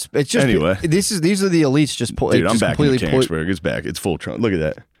telling you, it's just Anyway. These are the elites just pull. Dude, I'm just back in completely Mechanicsburg. It's back. It's full Trump. Look at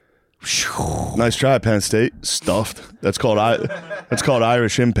that. Nice try, Penn State. Stuffed. That's called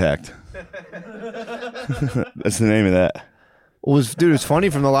Irish Impact. That's the name of that. It's funny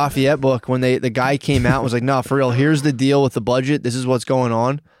from the Lafayette book when the guy came out and was like, "No, for real. Here's the deal with the budget. This is what's going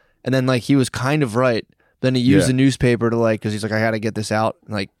on." And then like he was kind of right. Then he used Yeah. the newspaper to like because he's like, "I got to get this out."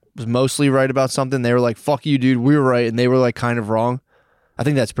 And, like was mostly right about something. They were like, "Fuck you, dude. We were right," and they were like kind of wrong. I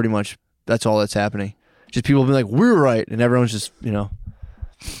think that's pretty much all that's happening. Just people being like, "We're right," and everyone's just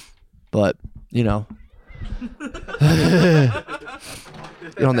But get on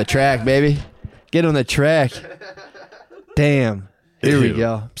the track, baby. Get on the track. Damn. Here we Ew.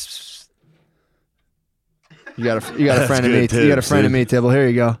 go. You got a friend of me. good You got a tips, friend of dude. me, Tibble. Here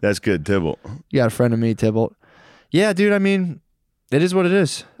you go. That's good, Tibble. You got a friend of me, Tibble. Yeah, dude. I mean, it is what it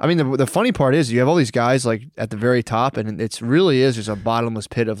is. I mean, the funny part is you have all these guys like at the very top, and it's really is just a bottomless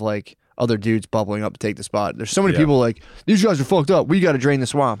pit of like other dudes bubbling up to take the spot. There's so many Yeah. people like these guys are fucked up. We got to drain the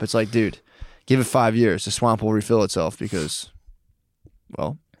swamp. It's like, dude, give it 5 years. The swamp will refill itself because,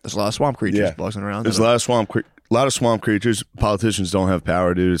 well, there's a lot of swamp creatures Yeah. buzzing around. There's a lot of swamp creatures. Politicians don't have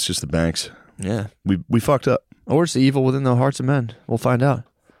power, dude. It's just the banks. Yeah. We fucked up. Or it's the evil within the hearts of men. We'll find out.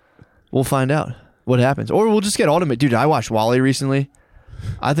 We'll find out what happens. Or we'll just get ultimate. Dude, I watched Wall-E recently.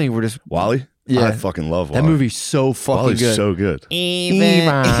 I think we're just... Wally? Yeah. I fucking love Wally. That movie's so fucking Wally's good. so good.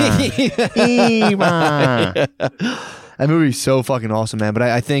 That movie's so fucking awesome, man. But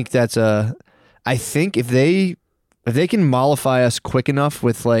I think that's I think if they can mollify us quick enough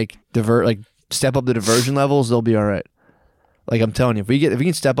with like step up the diversion levels, they'll be all right. Like I'm telling you, if we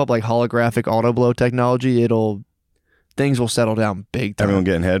can step up like holographic auto blow technology, things will settle down big time. Everyone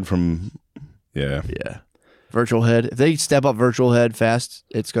getting head from, yeah. Yeah. Virtual head. If they step up virtual head fast,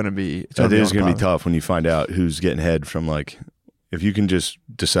 it's gonna be. That is going to be tough. tough when you find out who's getting head from, like, if you can just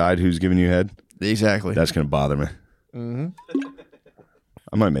decide who's giving you head, Exactly. that's going to bother me. Mm-hmm.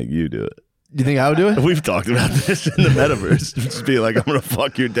 I might make you do it. You think I would do it? We've talked about this in the metaverse. Just be like, I'm going to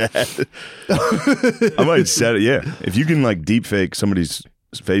fuck your dad. I might set it, yeah. If you can, like, deep fake somebody's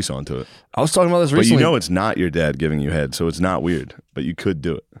face onto it. I was talking about this But recently. you know it's not your dad giving you head, so it's not weird. But you could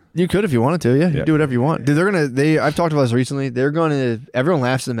do it. You could if you wanted to, yeah. You Yeah. can do whatever you want. Dude, I've talked about this recently. Everyone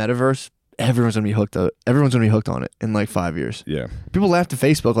laughs at the metaverse. Everyone's gonna be hooked on it in like 5 years. Yeah. People laugh to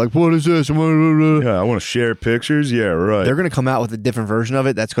Facebook like, what is this? Yeah, I want to share pictures. Yeah, right. They're gonna come out with a different version of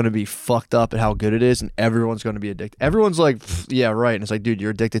it that's gonna be fucked up at how good it is, and everyone's gonna be addicted. Everyone's like, yeah, right. And it's like, dude,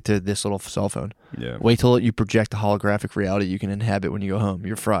 you're addicted to this little cell phone. Yeah. Wait till you project the holographic reality you can inhabit when you go home.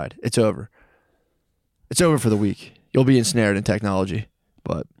 You're fried. It's over. It's over for the week. You'll be ensnared in technology.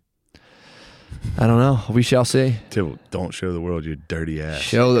 But I don't know. We shall see. Tibble, don't show the world your dirty ass.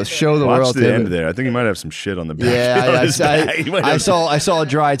 Show the Watch world. the Tibble. end there. I think he might have some shit on the back. Yeah, on his back. He might I have- saw a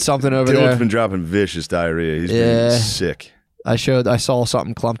dried something over Tibble's there. been dropping vicious diarrhea. He's Yeah. been sick. I saw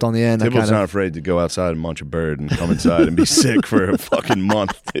something clumped on the end. Tibble's not afraid to go outside and munch a bird and come inside and be sick for a fucking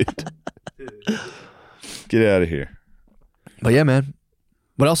month, dude. Get out of here. But yeah, man.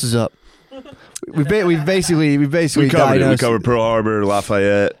 What else is up? We've basically We covered it. We diagnosed. covered Pearl Harbor,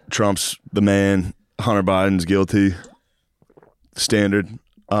 Lafayette, Trump's the man, Hunter Biden's guilty. Standard.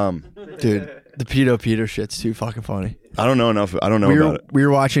 Dude, the pedo Peter shit's too fucking funny. I don't know enough. I don't know about it. We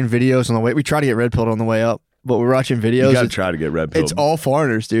were watching videos on the way. We tried to get red pilled on the way up, but we're watching videos. You gotta try to get red pilled. It's all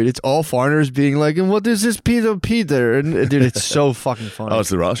foreigners, dude. It's all foreigners being like, and what is this pedo Peter? And dude, it's so fucking funny. Oh, it's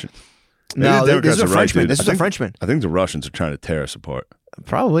the Russian. Maybe no, the this is Democrats a are right, Frenchman. dude. This I is a think- Frenchman. I think the Russians are trying to tear us apart.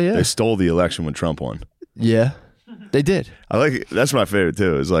 Probably, yeah. They stole the election when Trump won. Yeah, they did. I like that's my favorite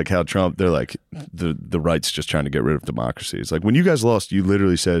too. Is like how Trump. They're like the right's just trying to get rid of democracy. It's like when you guys lost, you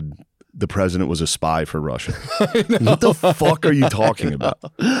literally said the president was a spy for Russia. What the fuck are you talking about?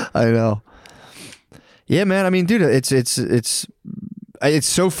 I know. Yeah, man. I mean, dude, it's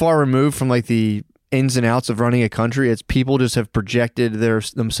so far removed from like the ins and outs of running a country. It's people just have projected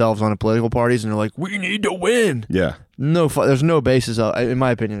themselves onto political parties, and they're like, we need to win. Yeah, There's no basis. In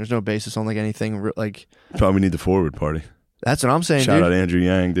my opinion, there's no basis on like anything. Like probably need the forward party. that's what I'm saying, Shout dude. out Andrew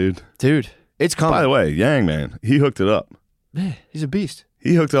Yang, dude. Dude, it's coming. By the way, Yang man, he hooked it up. Man, he's a beast.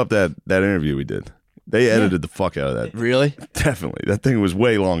 He hooked up that interview we did. They edited the fuck out of that. Really? Definitely, that thing was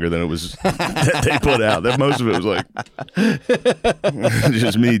way longer than it was that they put out. That most of it was like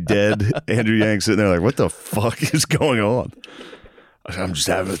just me dead. Andrew Yang sitting there like, what the fuck is going on? I'm just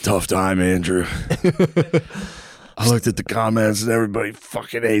having a tough time, Andrew. I looked at the comments and everybody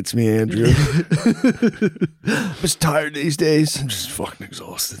fucking hates me, Andrew. I'm just tired these days. I'm just fucking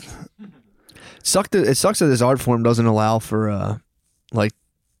exhausted. It sucks that this art form doesn't allow for like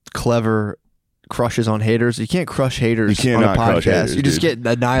clever crushes on haters. You can't crush haters You on a cannot podcast. crush haters, you just dude.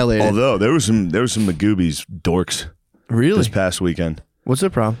 get annihilated. Although there was some Magoobies dorks Really? this past weekend. What's the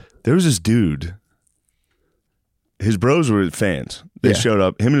problem? There was this dude. His bros were fans. They Yeah. showed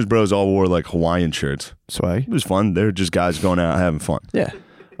up. Him and his bros all wore like Hawaiian shirts. Swag. It was fun. They're just guys going out having fun. Yeah.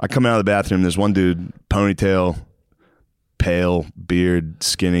 I come out of the bathroom. There's one dude, ponytail, pale, beard,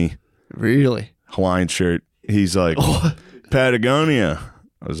 skinny, Really? Hawaiian shirt. He's like, Patagonia.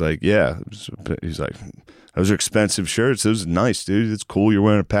 I was like, yeah. He's like, those are expensive shirts. Those are nice, dude. It's cool you're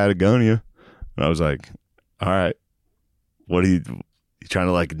wearing a Patagonia. And I was like, all right. What are you trying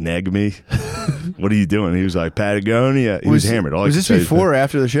to like neg me? What are you doing? He was like, Patagonia. He was hammered. All I Was could this say is- before or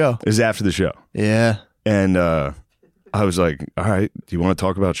after the show? It was after the show. Yeah. And I was like, all right, do you want to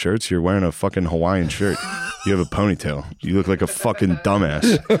talk about shirts? You're wearing a fucking Hawaiian shirt. You have a ponytail. You look like a fucking dumbass.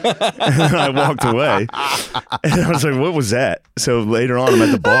 And then I walked away. And I was like, what was that? So later on, I'm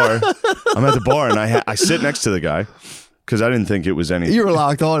at the bar. And I sit next to the guy because I didn't think it was anything. You were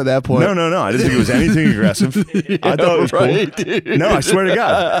locked on at that point. No. I didn't think it was anything aggressive. I thought it was cool. No, I swear to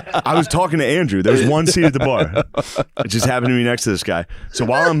God. I was talking to Andrew. There was one seat at the bar. It just happened to be next to this guy. So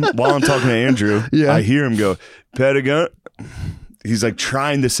while I'm talking to Andrew, Yeah. I hear him go, Patagonia. He's like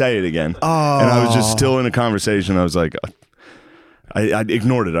trying to say it again. Oh. And I was just still in a conversation. I was like, I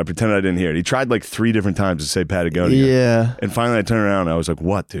ignored it. I pretended I didn't hear it. He tried like 3 different times to say Patagonia. Yeah. And finally I turned around and I was like,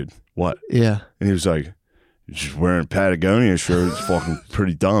 what, dude? What? Yeah. And he was like, you're just wearing a Patagonia shirt. It's fucking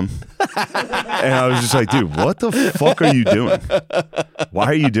pretty dumb. And I was just like, dude, what the fuck are you doing? Why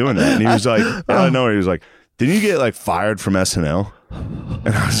are you doing that? And he was like, out of nowhere, he was like, didn't you get like fired from SNL?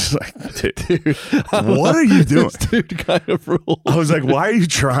 And I was just like, dude, what are you doing? Dude kind of rule. I was like, why are you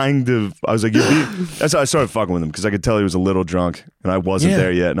trying to? I was like, that's how I started fucking with him because I could tell he was a little drunk and I wasn't Yeah.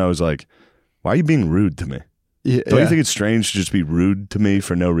 there yet. And I was like, why are you being rude to me? Yeah. Don't you think it's strange to just be rude to me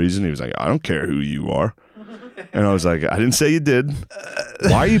for no reason? He was like, I don't care who you are. And I was like, I didn't say you did.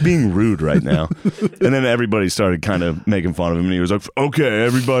 Why are you being rude right now? And then everybody started kind of making fun of him. And he was like, okay,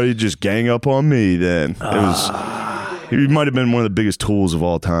 everybody just gang up on me then. He might have been one of the biggest tools of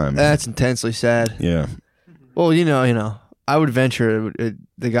all time. That's intensely sad. Yeah. Well, you know, I would venture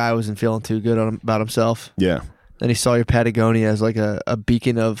the guy wasn't feeling too good about himself. Yeah. Then he saw your Patagonia as like a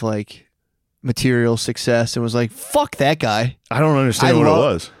beacon of like material success and was like, fuck that guy. I don't understand what it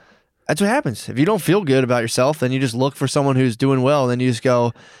was. That's what happens. If you don't feel good about yourself, then you just look for someone who's doing well. And then you just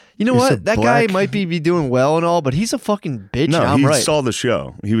go, you know He's what? a That black- guy might be doing well and all, but he's a fucking bitch. No, and I'm he right. saw the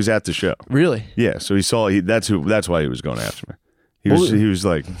show. He was at the show. Really? Yeah, so he saw. That's why he was going after me. Well, He was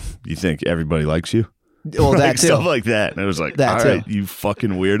like, "You think everybody likes you?" Well, Like, that too. stuff like that, and it was like, That "All right, too. you fucking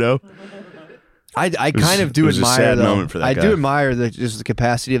weirdo." I kind of do it was a admire sad though. moment for that I guy. do admire just the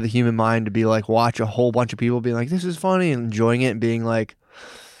capacity of the human mind to be like watch a whole bunch of people being like this is funny and enjoying it and being like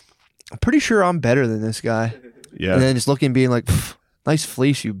I'm pretty sure I'm better than this guy. Yeah. And then just looking and being like nice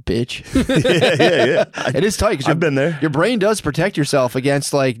fleece, you bitch. yeah. It is tight because I've been there. your brain does protect yourself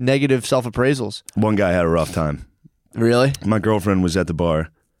against like negative self-appraisals. One guy had a rough time. Really? My girlfriend was at the bar,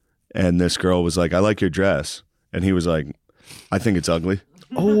 and this girl was like, "I like your dress," and he was like, "I think it's ugly."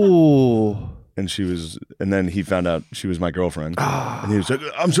 Oh. And then he found out she was my girlfriend, and he was like,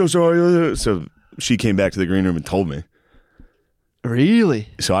 "I'm so sorry." So she came back to the green room and told me. Really?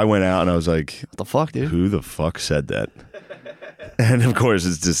 So I went out and I was like, What the fuck, dude? "Who the fuck said that?" And of course,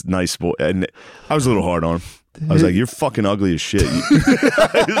 it's this nice boy, and I was a little hard on him. I was like, "You're fucking ugly as shit."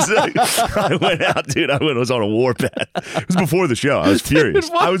 I went out, dude. I was on a warpath. It was before the show. I was furious.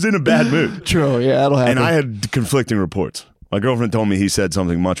 I was in a bad mood. True, yeah, that'll happen. And I had conflicting reports. My girlfriend told me he said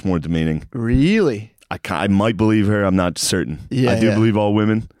something much more demeaning. Really? I might believe her. I'm not certain. Yeah, I do yeah. believe all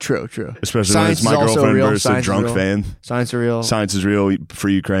women, True. especially Science when it's my is also girlfriend real. versus a Science is drunk real. fan. Science are real. Science is real for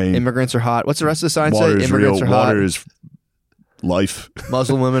Ukraine. Immigrants are hot. What's the rest of the sign Water say? is Immigrants real. are hot. Water is life.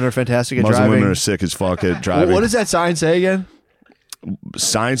 Muslim women are fantastic at Muslim driving. women are sick as fuck at driving. What does that sign say again?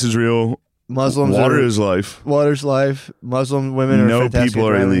 Science is real. Muslims Water are, is life. water's life. Muslim women are No fantastic people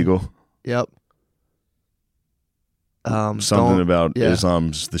at are driving. illegal. Yep. Something don't- about yeah.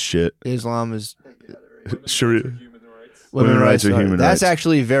 Islam's the shit. Islam is Sharia. women rights are human That's rights.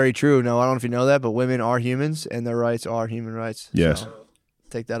 actually very true. No, I don't know if you know that, but women are humans and their rights are human rights. Yes. So,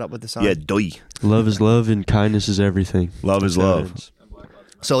 take that up with the sign. Yeah, doy. Love is love and kindness is everything. Love is love.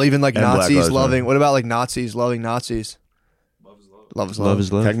 So even like And Black Nazis Lives loving. Matter. What about like Nazis loving Nazis? Love is love. Love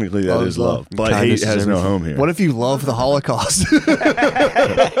is love. Technically, that Love is is love. love. But Kindness hate is has no everything. home here. What if you love the Holocaust?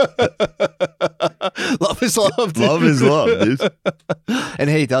 Love is love, dude. Love is love, dude. And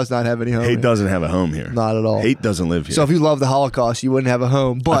hate does not have any home. Hate here. doesn't have a home here. Not at all. Hate doesn't live here. So if you love the Holocaust, you wouldn't have a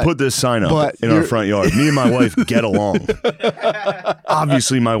home. But I put this sign up but in our you're- front yard. Me and my wife get along.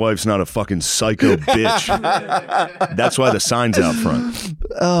 Obviously, my wife's not a fucking psycho bitch. That's why the sign's out front.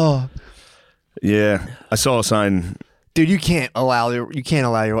 oh, Yeah, I saw a sign dude, you can't allow your.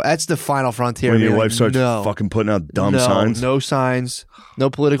 That's the final frontier. when your Being wife like, starts no, fucking putting out dumb no, signs. No signs. No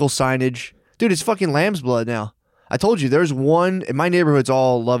political signage. Dude, it's fucking lamb's blood now. I told you, there's one in my neighborhood's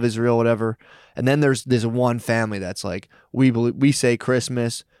all love Israel, whatever. And then there's one family that's like, we say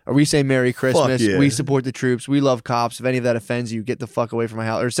Christmas or we say Merry Christmas. yeah. We support the troops. We love cops. If any of that offends you, get the fuck away from my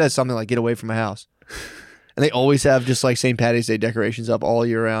house. Or it says something like, get away from my house. And they always have just like St. Patty's Day decorations up all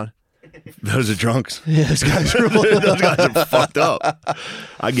year round. Those are drunks. Yeah, those guys are Those guys are fucked up.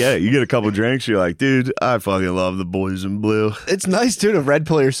 I get it. You get a couple drinks, you're like, dude, I fucking love the boys in blue. It's nice too to red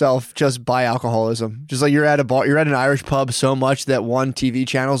pill yourself just by alcoholism. Just like you're at a bar, you're at an Irish pub so much that one TV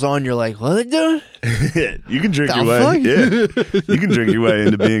channel's on, you're like, what are they doing? You can drink The your way. fuck? Yeah. You can drink your way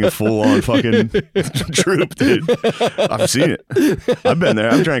into being a full on fucking troop, dude. I've seen it. I've been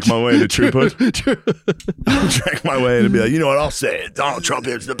there. I've drank my way into troophood. I've drank my way into be like, you know what, I'll say it. Donald Trump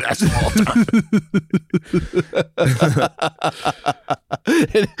is the best of all time.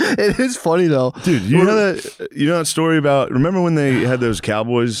 It is funny though. Dude, you know that story about, remember when they had those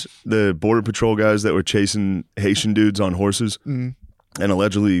cowboys, the border patrol guys that were chasing Haitian dudes on horses and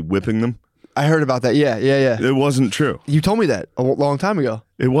allegedly whipping them? I heard about that. Yeah. It wasn't true. You told me that a long time ago.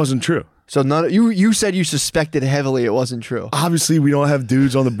 It wasn't true. So you said you suspected heavily it wasn't true. Obviously, we don't have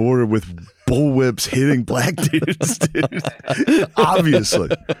dudes on the border with bullwhips hitting black dudes, dude. Obviously.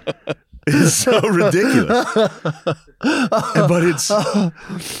 It's so ridiculous. But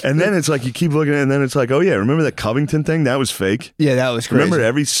and then it's like you keep looking at it, and then it's like, oh yeah, remember that Covington thing? That was fake. Yeah, that was crazy. Remember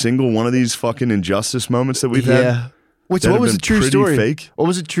every single one of these fucking injustice moments that we've had? Yeah. Wait, that so what have was been the true pretty story? fake? What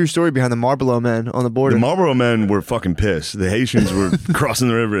was the true story behind the Marlboro men on the border? The Marlboro men were fucking pissed. The Haitians were crossing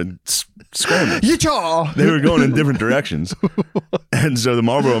the river and scrambling. Yicha! They were going in different directions. And so the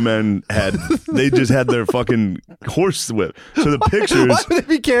Marlboro men they just had their fucking horse whip. So the pictures, Why would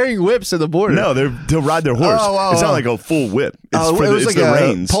they be carrying whips at the border? no, they'll ride their horse. Oh, it's not oh. like a full whip. It's Oh, for it the, was it's like the a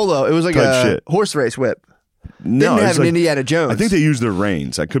reins. polo. It was like type a shit. horse race whip. No, Didn't it's have an like, Indiana Jones. I think they use their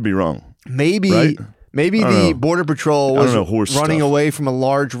reins. I could be wrong. Maybe Right? maybe I don't the know. border patrol I don't was know horse running stuff. away from a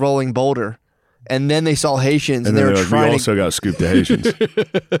large rolling boulder, and then they saw Haitians, And and they then were they're like, we trying also got to scoop the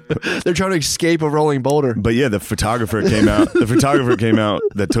Haitians. they're trying to escape a rolling boulder. But yeah, the photographer came out. The photographer came out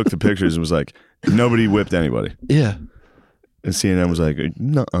that took the pictures and was like, nobody whipped anybody. Yeah. And CNN was like,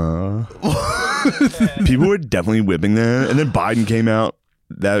 nuh-uh. People were definitely whipping them. And then Biden came out.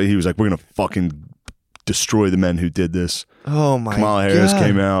 That he was like, we're going to fucking destroy the men who did this. Oh my Kamala God. Harris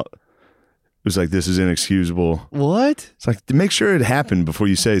came out. It was like, this is inexcusable. What? It's like, make sure it happened before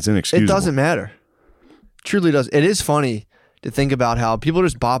you say it's It inexcusable. doesn't matter. Truly does. It is funny to think about how people are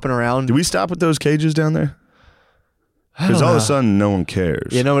just bopping around. Do we stop with those cages down there? I don't Because all of know. a sudden, no one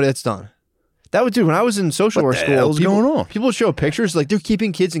cares. You know what? It's done. That would do. When I was in social work the school, hell's people, going on? people show pictures like they're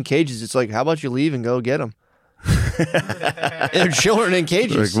keeping kids in cages. It's like, how about you leave and go get them? They're children in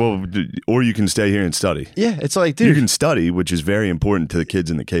cages. Like, well, or you can stay here and study. Yeah, it's like, You dude. can study, which is very important to the kids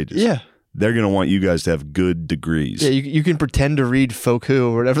in the cages. Yeah. They're going to want you guys to have good degrees. Yeah, you can pretend to read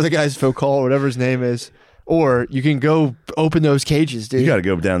Foucault or whatever the guy's Foucault or whatever his name is. Or you can go open those cages, dude. You got to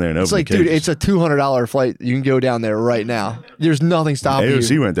go down there and open It's like, the cages. dude, it's a $200 flight. You can go down there right now. There's nothing stopping AOC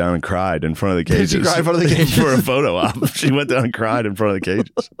you. went down and cried in front of the cages. She cried in front of the cages? For a photo op. She went down and cried in front of the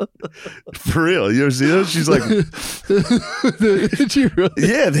cages. For real. You ever see those? She's like, Did you really?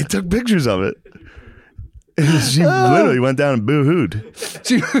 yeah, they took pictures of it. And she literally went down and boo-hooed.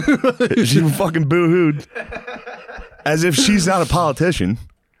 She fucking boo-hooed. As if she's not a politician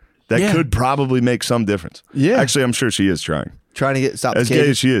that Yeah. could probably make some difference. Yeah. Actually, I'm sure she is trying. Trying to stop As the gay cages.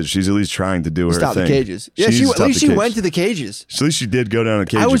 as she is, she's at least trying to do her Stop thing. the cages. Yeah, needs to at stop least the she cages. went to the cages. So at least she did go down a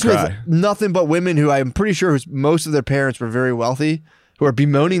cage I was and with cry. nothing but women who I'm pretty sure most of their parents were very wealthy, who are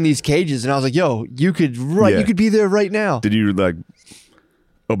bemoaning these cages, and I was like, "Yo, you could Yeah. you could be there right now." Did you like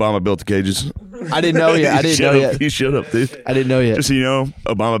Obama built the cages? I didn't know yet. I didn't know yet. You should have, dude. I didn't know yet. Just so you know,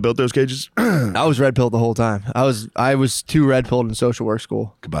 Obama built those cages. I was red pilled the whole time. I was too red pilled in social work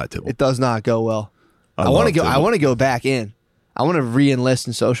school. Goodbye, Tibble. It does not go well. I love want to go. Tibble. I want to go back in. I want to re-enlist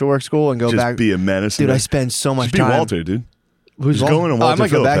in social work school and go Just back. be a menace. Dude, in I there. spend so much Just be time. Walter, dude. Who's Just go in and Oh, I Walter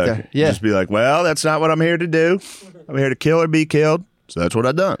might go back Philippek. there. Yeah, Just be like, well, that's not what I'm here to do. I'm here to kill or be killed. So that's what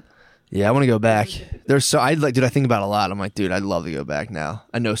I've done. yeah. I want to go back. There's so I like, dude. I think about it a lot. I'm like, dude, I'd love to go back now.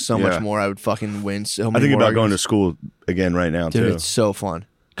 I know so Yeah. much more. I would fucking win so I many. think more about going to arguments. school again right now, Dude, too. it's so fun.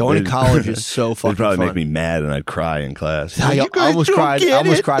 Going to It'd- college is so fucking It'd probably fun. make me mad and I'd cry in class. I You guys almost don't cried. I get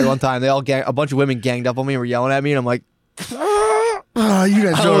almost it. cried one time. A bunch of women ganged up on me and were yelling at me, and I'm like, Oh, you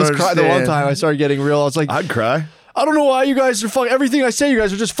guys I don't almost cried the one understand. time. I started getting real. I was like, I'd cry. I don't know why you guys are fucking. Everything I say, you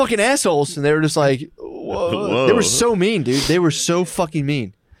guys are just fucking assholes. And they were just like, whoa. They were so mean, dude. They were so fucking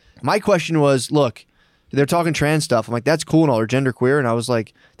mean. My question was, look, they're talking trans stuff. I'm like, that's cool and all. They're genderqueer. And I was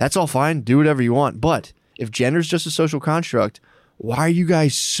like, that's all fine. Do whatever you want. But if gender's just a social construct, why are you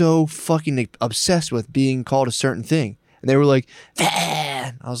guys so fucking obsessed with being called a certain thing? And they were like,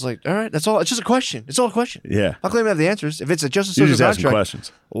 "Van." I was like, all right, that's all. It's just a question. It's all a question. Yeah. I'm not claiming to have the answers. If it's just a You're social just asking construct,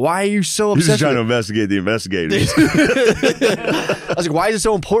 questions. why are you so You're just obsessed trying with to it? investigate the investigators. I was like, why is it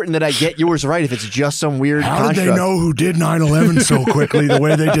so important that I get yours right if it's just some weird construct? who did 9/11 so quickly the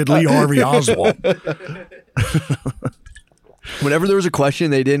way they did Lee Harvey Oswald? Whenever there was a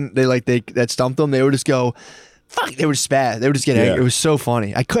question that stumped them, they would just go, fuck, they would just spaz. They would just get angry. Yeah. It was so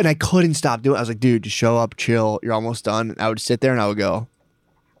funny. I couldn't stop doing it. I was like, dude, just show up, chill. You're almost done. I would sit there and I would go,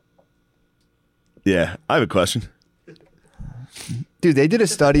 Yeah, I have a question. dude, they did a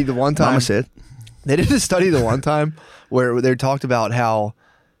study the one time. Mama said. They did a study the one time where they talked about how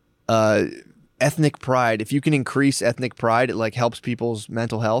ethnic pride, if you can increase ethnic pride, it like helps people's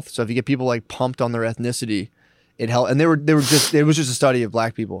mental health. So if you get people like pumped on their ethnicity, it helped. And it was just a study of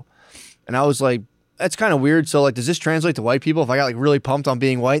black people. And I was like, that's kind of weird. So like, does this translate to white people? If I got like really pumped on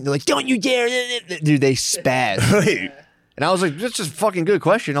being white, and they're like, don't you dare. Dude, they spaz. Wait. And I was like, that's just a fucking good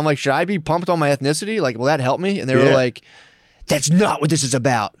question. I'm like, should I be pumped on my ethnicity? Like, will that help me? And they were Yeah. like, that's not what this is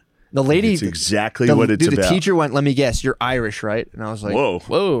about. The lady, It's exactly what it's dude, about. The teacher went, let me guess, you're Irish, right? And I was like, Whoa.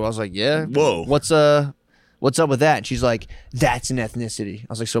 whoa. I was like, yeah. Whoa. What's up with that? And she's like, that's an ethnicity. I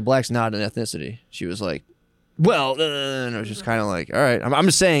was like, so black's not an ethnicity. She was like, well, and it was just kind of like, all right. I'm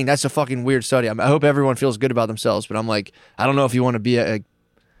just saying that's a fucking weird study. I hope everyone feels good about themselves, but I'm like, I don't know if you want to be I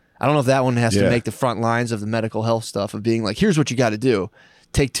don't know if that one has to Yeah. make the front lines of the medical health stuff of being like, here's what you got to do.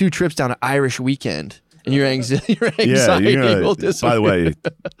 Take 2 trips down to Irish weekend and your anxiety Yeah, will you're gonna, disappear. by the way,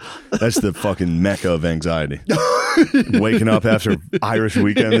 that's the fucking mecca of anxiety. Waking up after Irish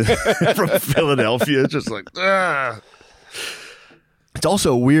weekend from Philadelphia, just like, ah. It's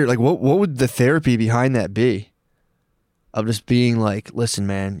also weird. Like, what would the therapy behind that be? Of just being like, listen,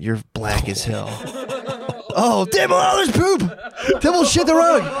 man, you're black as hell. Oh, Dibble, there's poop. Dibble, shit the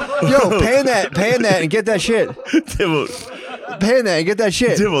rug. Yo, pan that, and get that shit. Dibble, Pan that and get that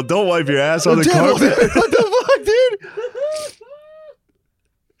shit. Dibble, don't wipe your ass on the Dibble, carpet. what the fuck, dude?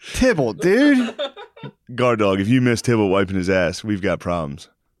 Tibble, dude. Guard dog, if you miss Tibble wiping his ass, we've got problems.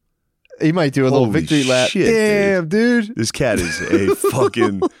 He might do a little Holy victory lap. shit, Damn, dude. This cat is a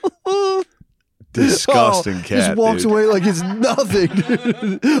fucking disgusting Oh, cat. Just walks dude. away like it's nothing,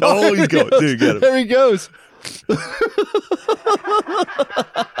 dude. Oh, he's going. Dude, get him. There he goes.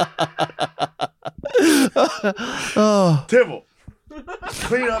 Oh, Tibble.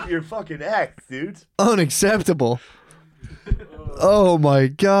 Clean up your fucking act, dude. Unacceptable. Oh my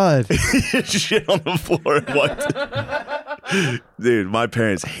God. Shit on the floor and wiped. Dude, my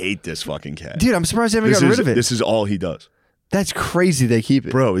parents hate this fucking cat. Dude, I'm surprised they haven't this got is, rid of it. This is all he does. That's crazy they keep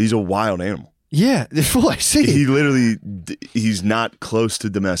it. Bro, he's a wild animal. Yeah, I see. He literally, he's not close to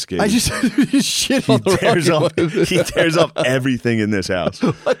domesticated. I just shit on the He tears up everything in this house.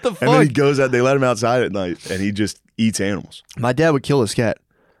 What the fuck? And then he goes out, they let him outside at night, and he just eats animals. My dad would kill his cat.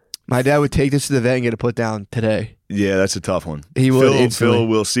 My dad would take this to the vet and get it put down today. Yeah, that's a tough one. He would instantly. Phil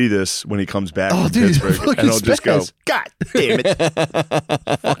will see this when he comes back Oh, from dude, he's Pittsburgh, fucking and he'll just go, spaz. God damn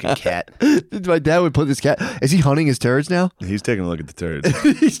it. Fucking cat. My dad would put this cat. Is he hunting his turds now? He's taking a look at the turds.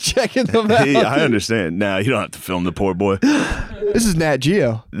 He's checking them out. I understand. Nah, you don't have to film the poor boy. This is Nat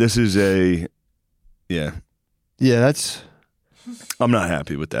Geo. This is yeah. Yeah, that's. I'm not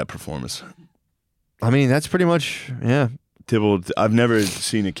happy with that performance. I mean, that's pretty much. Yeah, Tibble, I've never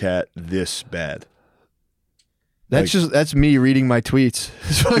seen a cat this bad. that's me reading my tweets.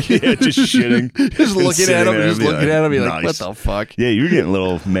 Yeah, just shitting. just looking at him, there just and be looking at him, be like, nice. what the fuck? Yeah, you were getting a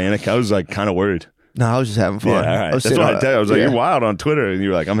little manic. I was like kind of worried. No, I was just having fun. Yeah, all right. I was That's sitting what on- I tell you. I was like, yeah. you're wild on Twitter, and you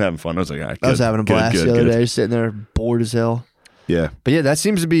were like, I'm having fun. I was like, all right, I was good, having a good, blast good, the other good. day, sitting there bored as hell. Yeah, But yeah, that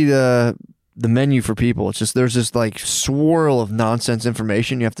seems to be the menu for people. It's just there's this like swirl of nonsense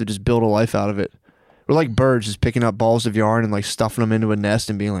information. You have to just build a life out of it. We're like birds, just picking up balls of yarn and like stuffing them into a nest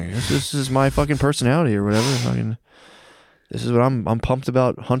and being like, "This is my fucking personality" or whatever. Fucking, this is what I'm pumped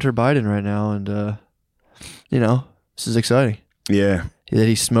about Hunter Biden right now, and this is exciting. yeah. That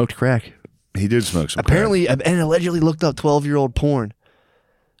he smoked crack. He did smoke some. Apparently, and allegedly looked up 12-year-old porn,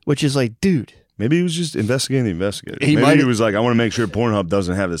 which is like, dude. Maybe he was just investigating the investigator. He Maybe might- he was like, I want to make sure Pornhub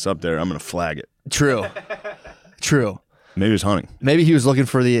doesn't have this up there. I'm going to flag it. True. Maybe he was hunting. Maybe he was looking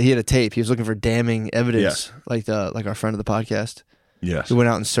for he had a tape. He was looking for damning evidence, Yes. like our friend of the podcast Yes. who went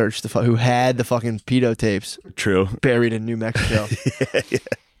out and searched who had the fucking pedo tapes True. buried in New Mexico. It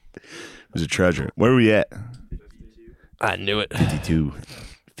was a treasure. Where were we at? I knew it.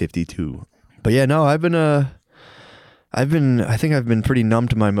 52. But yeah, no, I think I've been pretty numb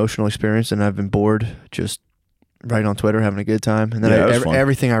to my emotional experience, and I've been bored just writing on Twitter, having a good time, and then Yeah, that was fun.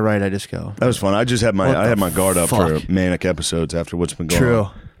 everything I write, I just go. That was fun. I just had What I the had my guard up fuck? for manic episodes after what's been going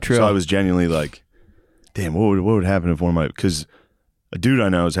on. True. So I was genuinely like, damn, what would happen if one of my, because a dude I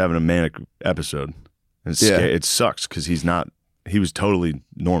know is having a manic episode. And it's Yeah. it sucks because he was totally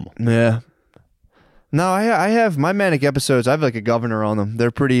normal. Yeah. No, I have my manic episodes. I have like a governor on them.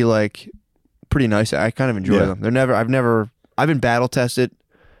 They're pretty nice. I kind of enjoy Yeah. them. I've been battle tested,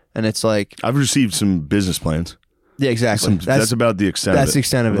 and it's like, I've received some business plans. yeah, exactly. That's about the extent that's of it. the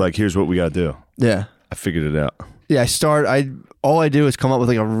extent of it. Like, here's what we got to do. Yeah. I figured it out. Yeah, all I do is come up with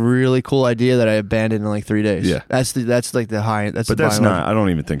like a really cool idea that I abandon in like 3 days. Yeah. That's like the high. That's But the that's bottom not, I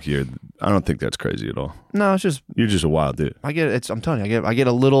don't think that's crazy at all. No, it's just You're just a wild dude. I get it. I'm telling you, I get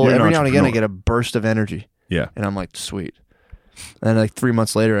a little You're an every now and again. I entrepreneur. get a burst of energy, Yeah. and I'm like, sweet. And like 3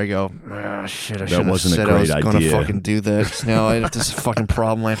 months later, I go, shit. I should have wasn't a said I was great gonna idea. fucking do that. Now I have this fucking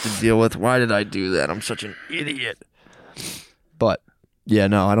problem I have to deal with. Why did I do that? I'm such an idiot. But yeah,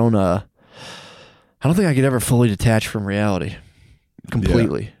 no, I don't think I could ever fully detach from reality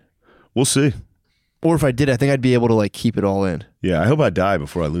completely. We'll see. Or if I did, I think I'd be able to like keep it all in. Yeah, I hope I die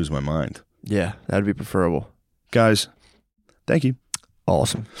before I lose my mind. Yeah, that'd be preferable. Guys, thank you.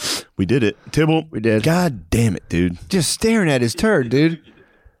 Awesome. We did it. Tibble. We did. God damn it, dude. Just staring at his turd, dude.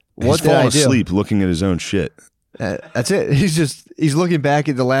 What He's did I falling do? asleep looking at his own shit. That's it. He's looking back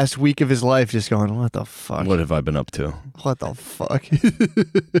at the last week of his life, just going, "What the fuck? What have I been up to? What the fuck?"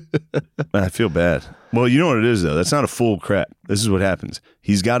 I feel bad. Well, you know what it is though. That's not a full crap. This is what happens.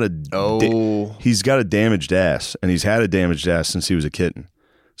 He's got he's got a damaged ass, and he's had a damaged ass since he was a kitten.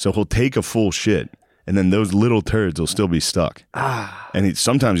 So he'll take a full shit, and then those little turds will still be stuck. And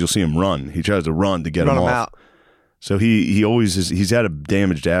sometimes you'll see him run. He tries to run to get Run them him off. out. So he always is. He's had a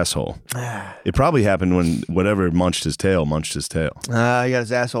damaged asshole. It probably happened when whatever munched his tail. He got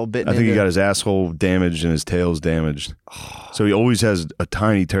his asshole bitten. I think he into- got his asshole damaged and his tail's damaged. So he always has a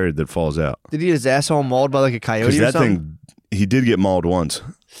tiny turd that falls out. Did he get his asshole mauled by like a coyote Because or that something? thing, he did get mauled once.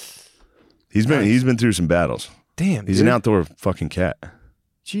 He's been through some battles. Damn, He's dude. an outdoor fucking cat.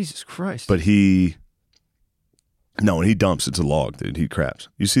 Jesus Christ. But when he dumps, it's a log, dude. He craps.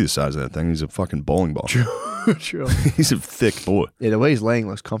 You see the size of that thing? He's a fucking bowling ball. True. He's a thick boy. Yeah, the way he's laying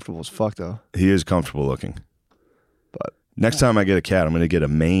looks comfortable as fuck, though. He is comfortable looking. But Next time I get a cat, I'm going to get a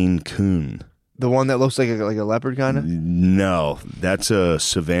Maine Coon. the one that looks like a leopard, kind of. No, that's a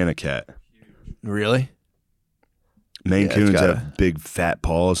Savannah cat. Really? Maine Yeah, it's Coons gotta- have big fat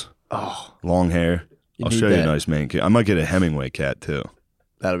paws, Oh, long hair. You I'll need show you a that. nice Maine Coon. I might get a Hemingway cat too.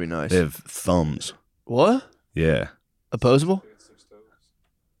 That'll be nice. They have thumbs. What? Yeah. Opposable?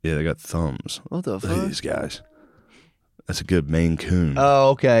 Yeah, they got thumbs. What the Look at fuck? these guys. That's a good Maine Coon. Oh,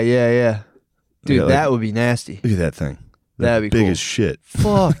 okay. Yeah. Dude, got, like- that would be nasty. Look at that thing. They're That'd be big cool. as shit.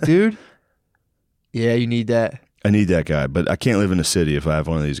 Fuck, dude. Yeah, you need that. I need that guy, but I can't live in a city if I have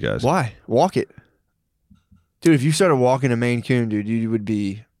one of these guys. Why? Walk it. Dude, if you started walking a Maine Coon, dude, you would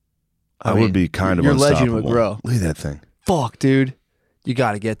be... I mean, would be kind of your unstoppable. legend would grow. Look at that thing. Fuck, dude. You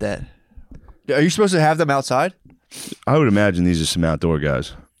got to get that. Are you supposed to have them outside? I would imagine these are some outdoor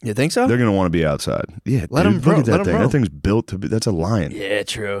guys. You think so? They're going to want to be outside. Yeah, Let dude, 'em look roam, at that let 'em thing. roam. That thing's built to be... That's a lion. Yeah,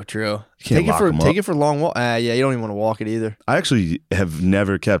 true. can't Take lock 'em up. it for long walk. Yeah, you don't even want to walk it either. I actually have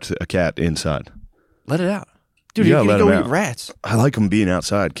never kept a cat inside. Let it out. Dude, You you gotta can let 'em go out. eat rats. I like them being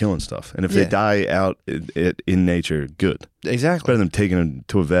outside killing stuff. And if they Yeah. die out in nature, good. It's Exactly. better than taking them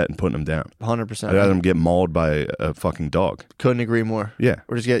to a vet and putting them down. 100%. I'd rather them get mauled by a fucking dog. Couldn't agree more. Yeah.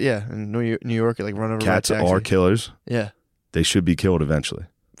 Or just get, in New York, like run over Cats by a taxi. are killers. Yeah, They should be killed eventually.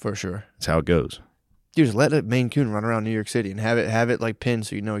 for sure. That's how it goes. Dude, just let a Maine Coon run around New York City and have it like pinned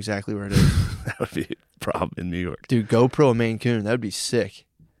so you know exactly where it is. That would be a problem in New York. Dude, GoPro a Maine Coon. That would be sick.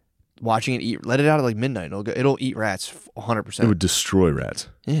 Watching it eat, let it out at like midnight. It'll eat rats 100%. It would destroy rats.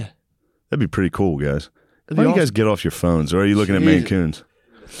 Yeah. That'd be pretty cool, guys. That'd Why be don't you guys awesome. get off your phones? Or are you looking at Maine Jesus. Coons?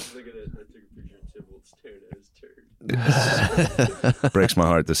 I took a picture of Tybalt staring at his turd. Breaks my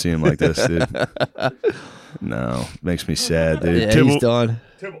heart to see him like this, dude. No, makes me sad, dude. Yeah, Tybalt, he's done.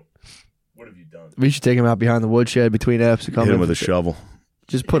 Tybalt, what have you done? We should take him out behind the woodshed between eps and come Hit him in with a for- shovel.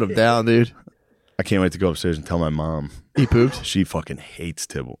 Just put him down, dude. I can't wait to go upstairs and tell my mom. He pooped. She fucking hates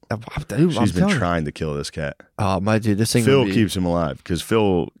Tybalt. Dude, She's been trying to kill this cat. Oh, my dude, this thing Phil would be keeps him alive because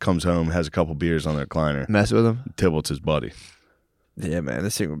Phil comes home, has a couple beers on the recliner. mess with him. Tybalt's his buddy. Yeah, man,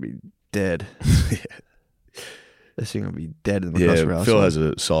 this thing would be dead. This thing would be dead in the Yeah, customer house. Phil has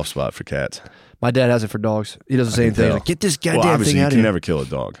a soft spot for cats. My dad has it for dogs. He does the same can thing. tell. Like, get this Well, goddamn obviously, thing you out of can here. never kill a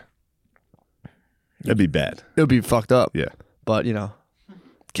dog. That'd be bad. It would be fucked up. Yeah. But, you know,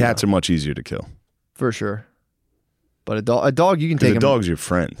 Cats are much easier to kill. for sure. But a dog you can Because take a him. dog's your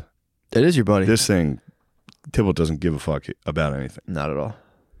friend. It is your buddy. This thing, Tybalt doesn't give a fuck about anything. Not at all.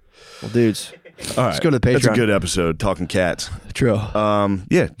 Well, dudes, All right. go to the That's a Patreon. good episode, talking cats. true.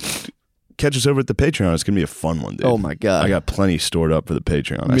 Yeah. Catch us over at the Patreon. It's going to be a fun one, dude. Oh, my God. I got plenty stored up for the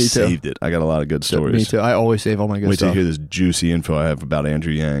Patreon. I Me too. saved it. I got a lot of good stories. Me too. I always save all my good Wait till stuff. you hear this juicy info I have about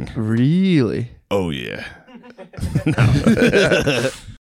Andrew Yang. Really? Oh, yeah.